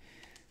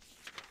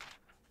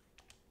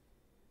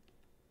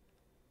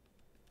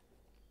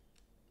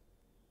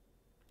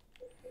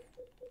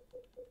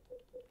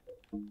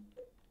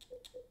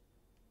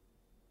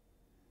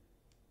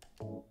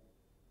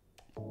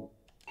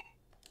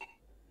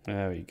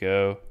 There we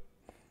go.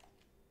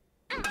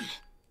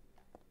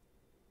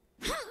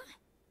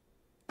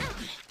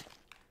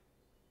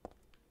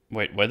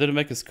 Wait, why did it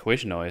make a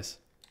squish noise?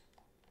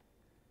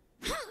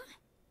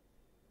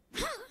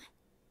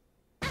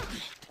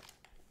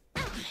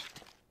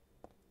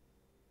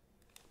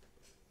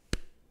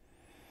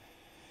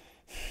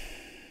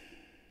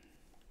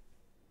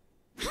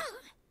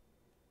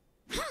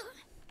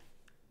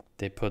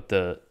 They put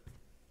the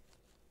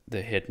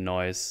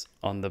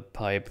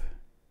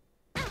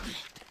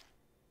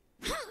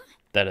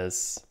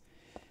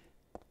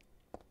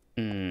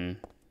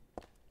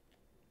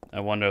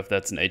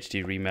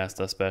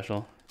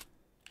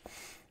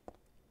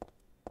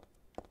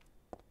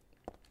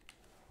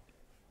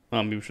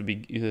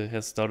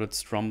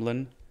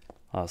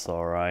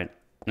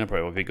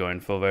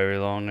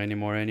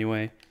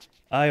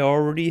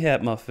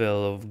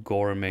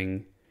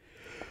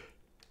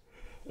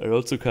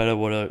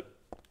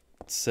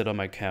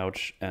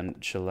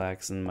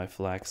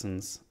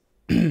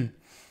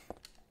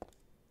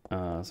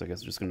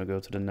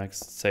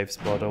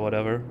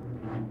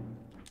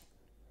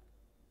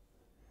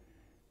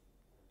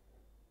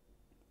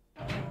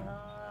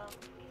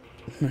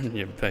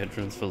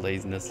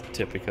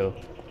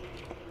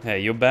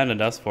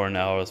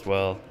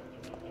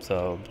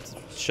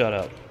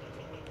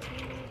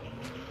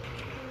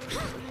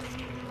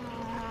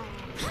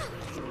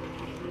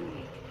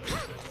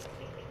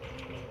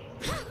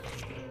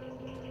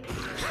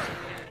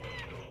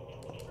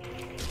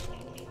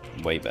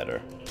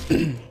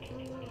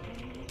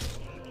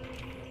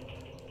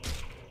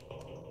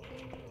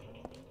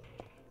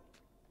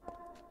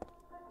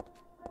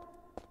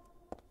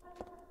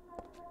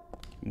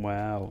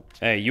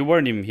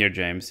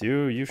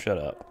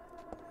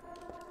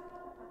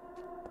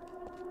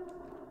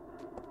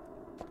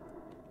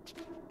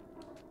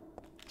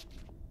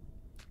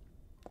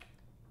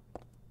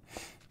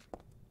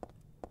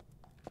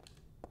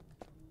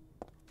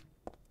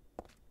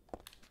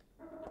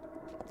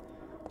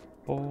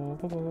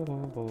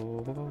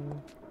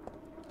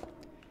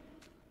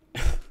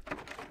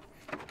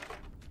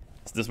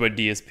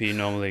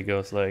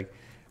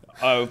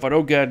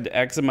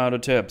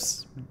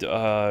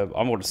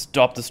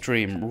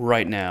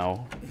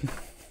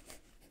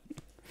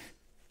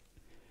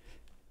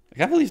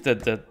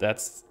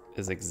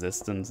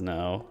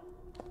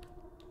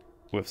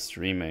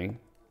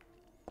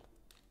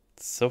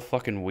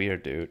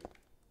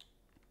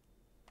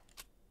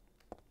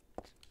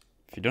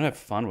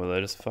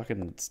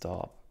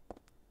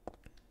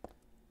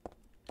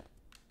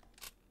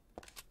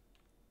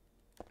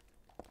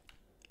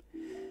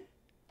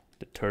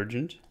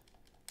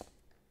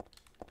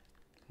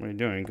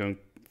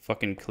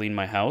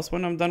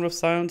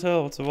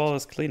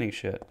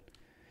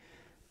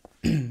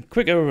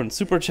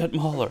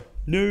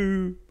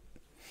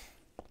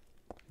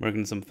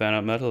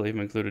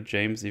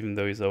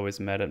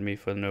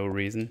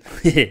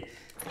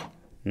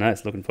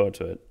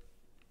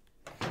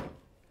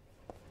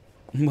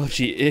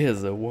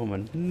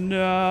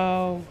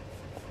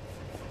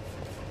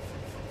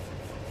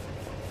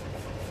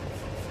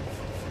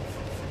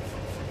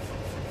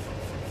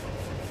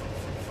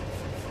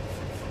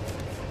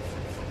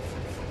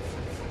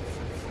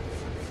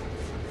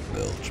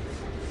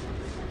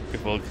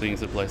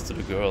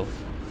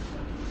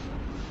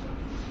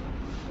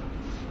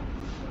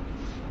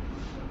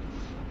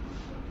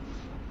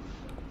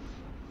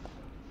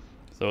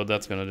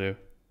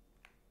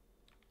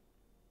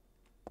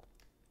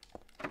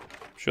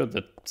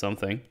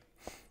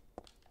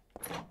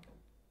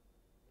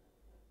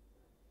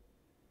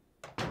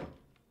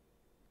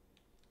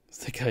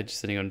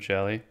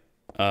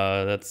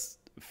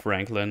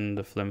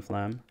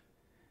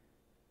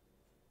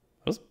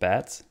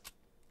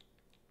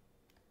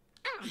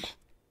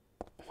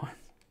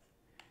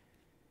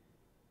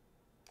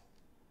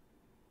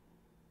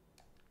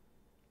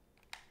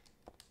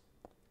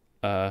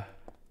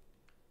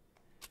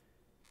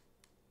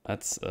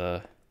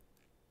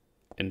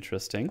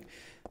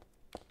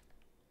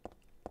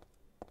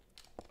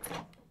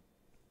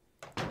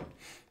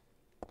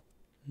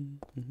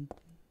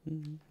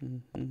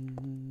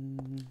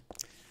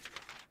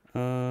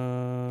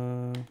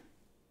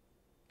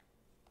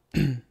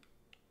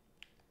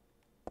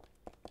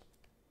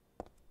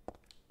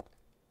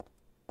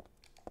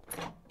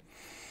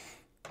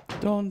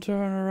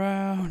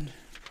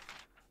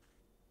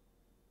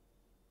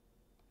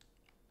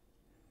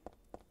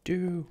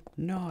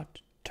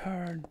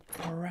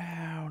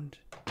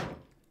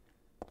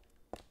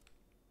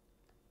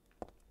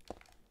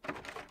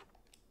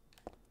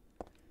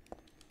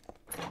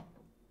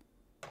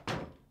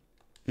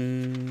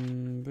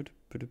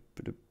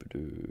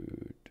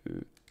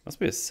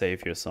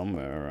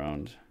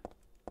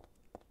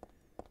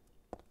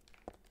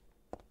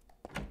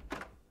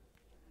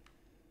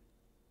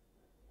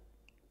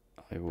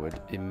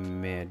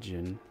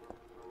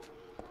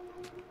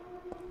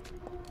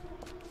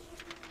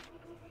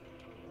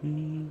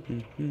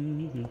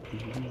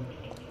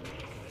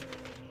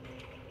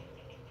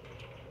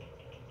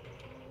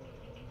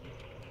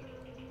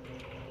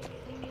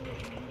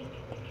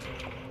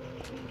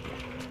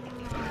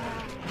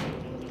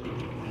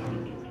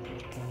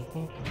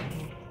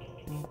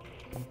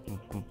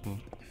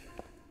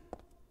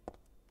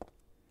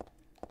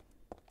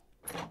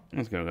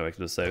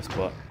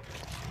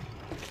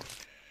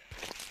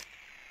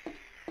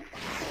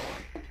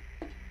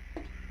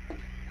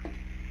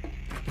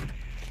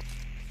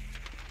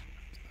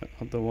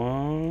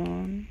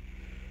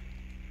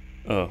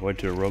Oh, went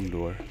to the wrong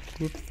door.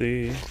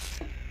 Whoopsie.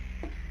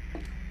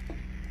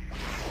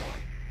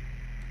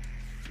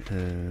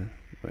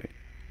 Wait.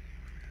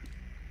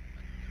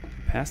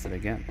 Passed it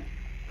again.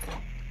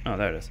 Oh,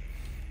 there it is.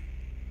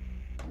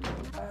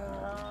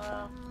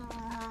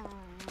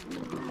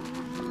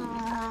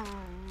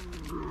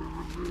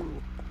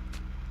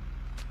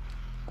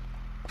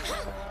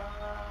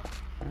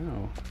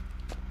 Oh.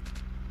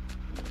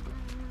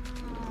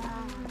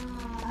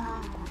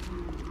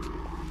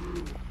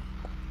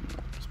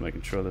 Just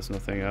making sure there's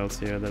nothing else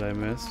here that I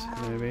missed,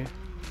 maybe.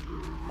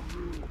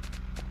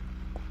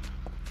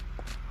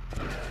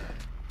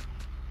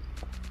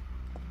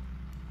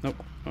 Nope.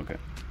 Okay.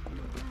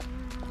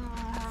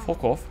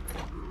 Fuck off.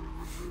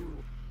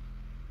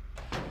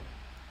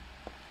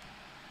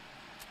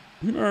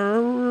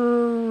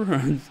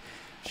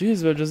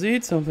 Jeez, but just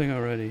eat something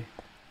already.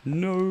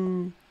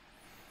 No.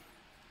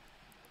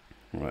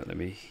 Alright, let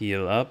me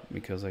heal up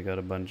because I got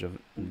a bunch of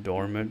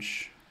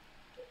damage.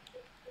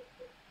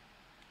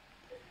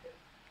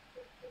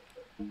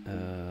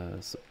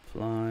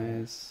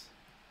 Supplies.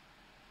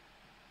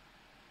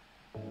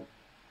 There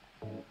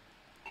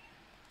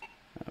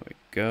we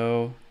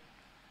go.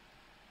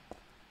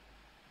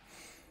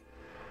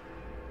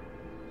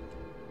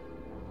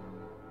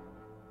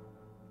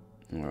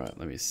 Alright,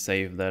 let me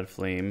save that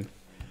flame.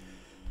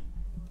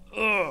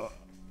 Ugh.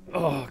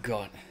 Oh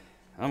god.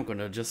 I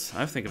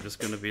think I'm just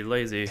gonna be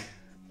lazy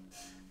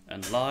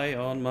and lie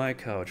on my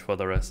couch for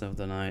the rest of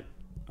the night.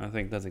 I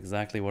think that's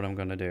exactly what I'm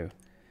gonna do.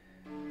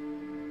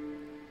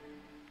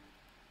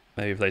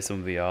 Maybe play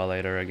some VR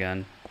later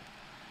again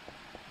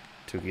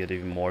to get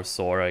even more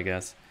sore, I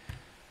guess.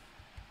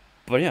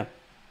 But yeah.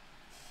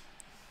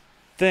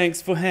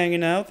 Thanks for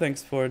hanging out.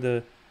 Thanks for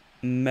the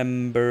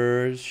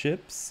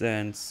memberships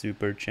and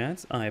super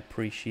chats. I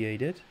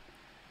appreciate it.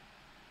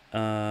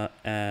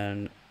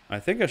 And I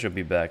think I should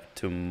be back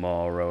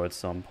tomorrow at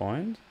some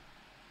point.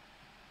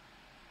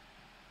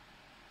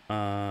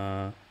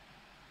 VR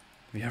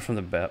from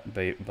the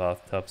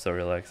bathtub, so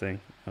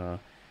relaxing.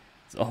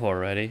 It's all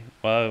already.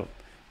 Well,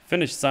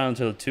 finished Silent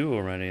Hill 2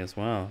 already as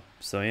well.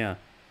 So yeah.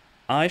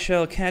 I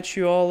shall catch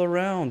you all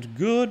around.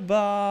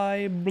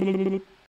 Goodbye.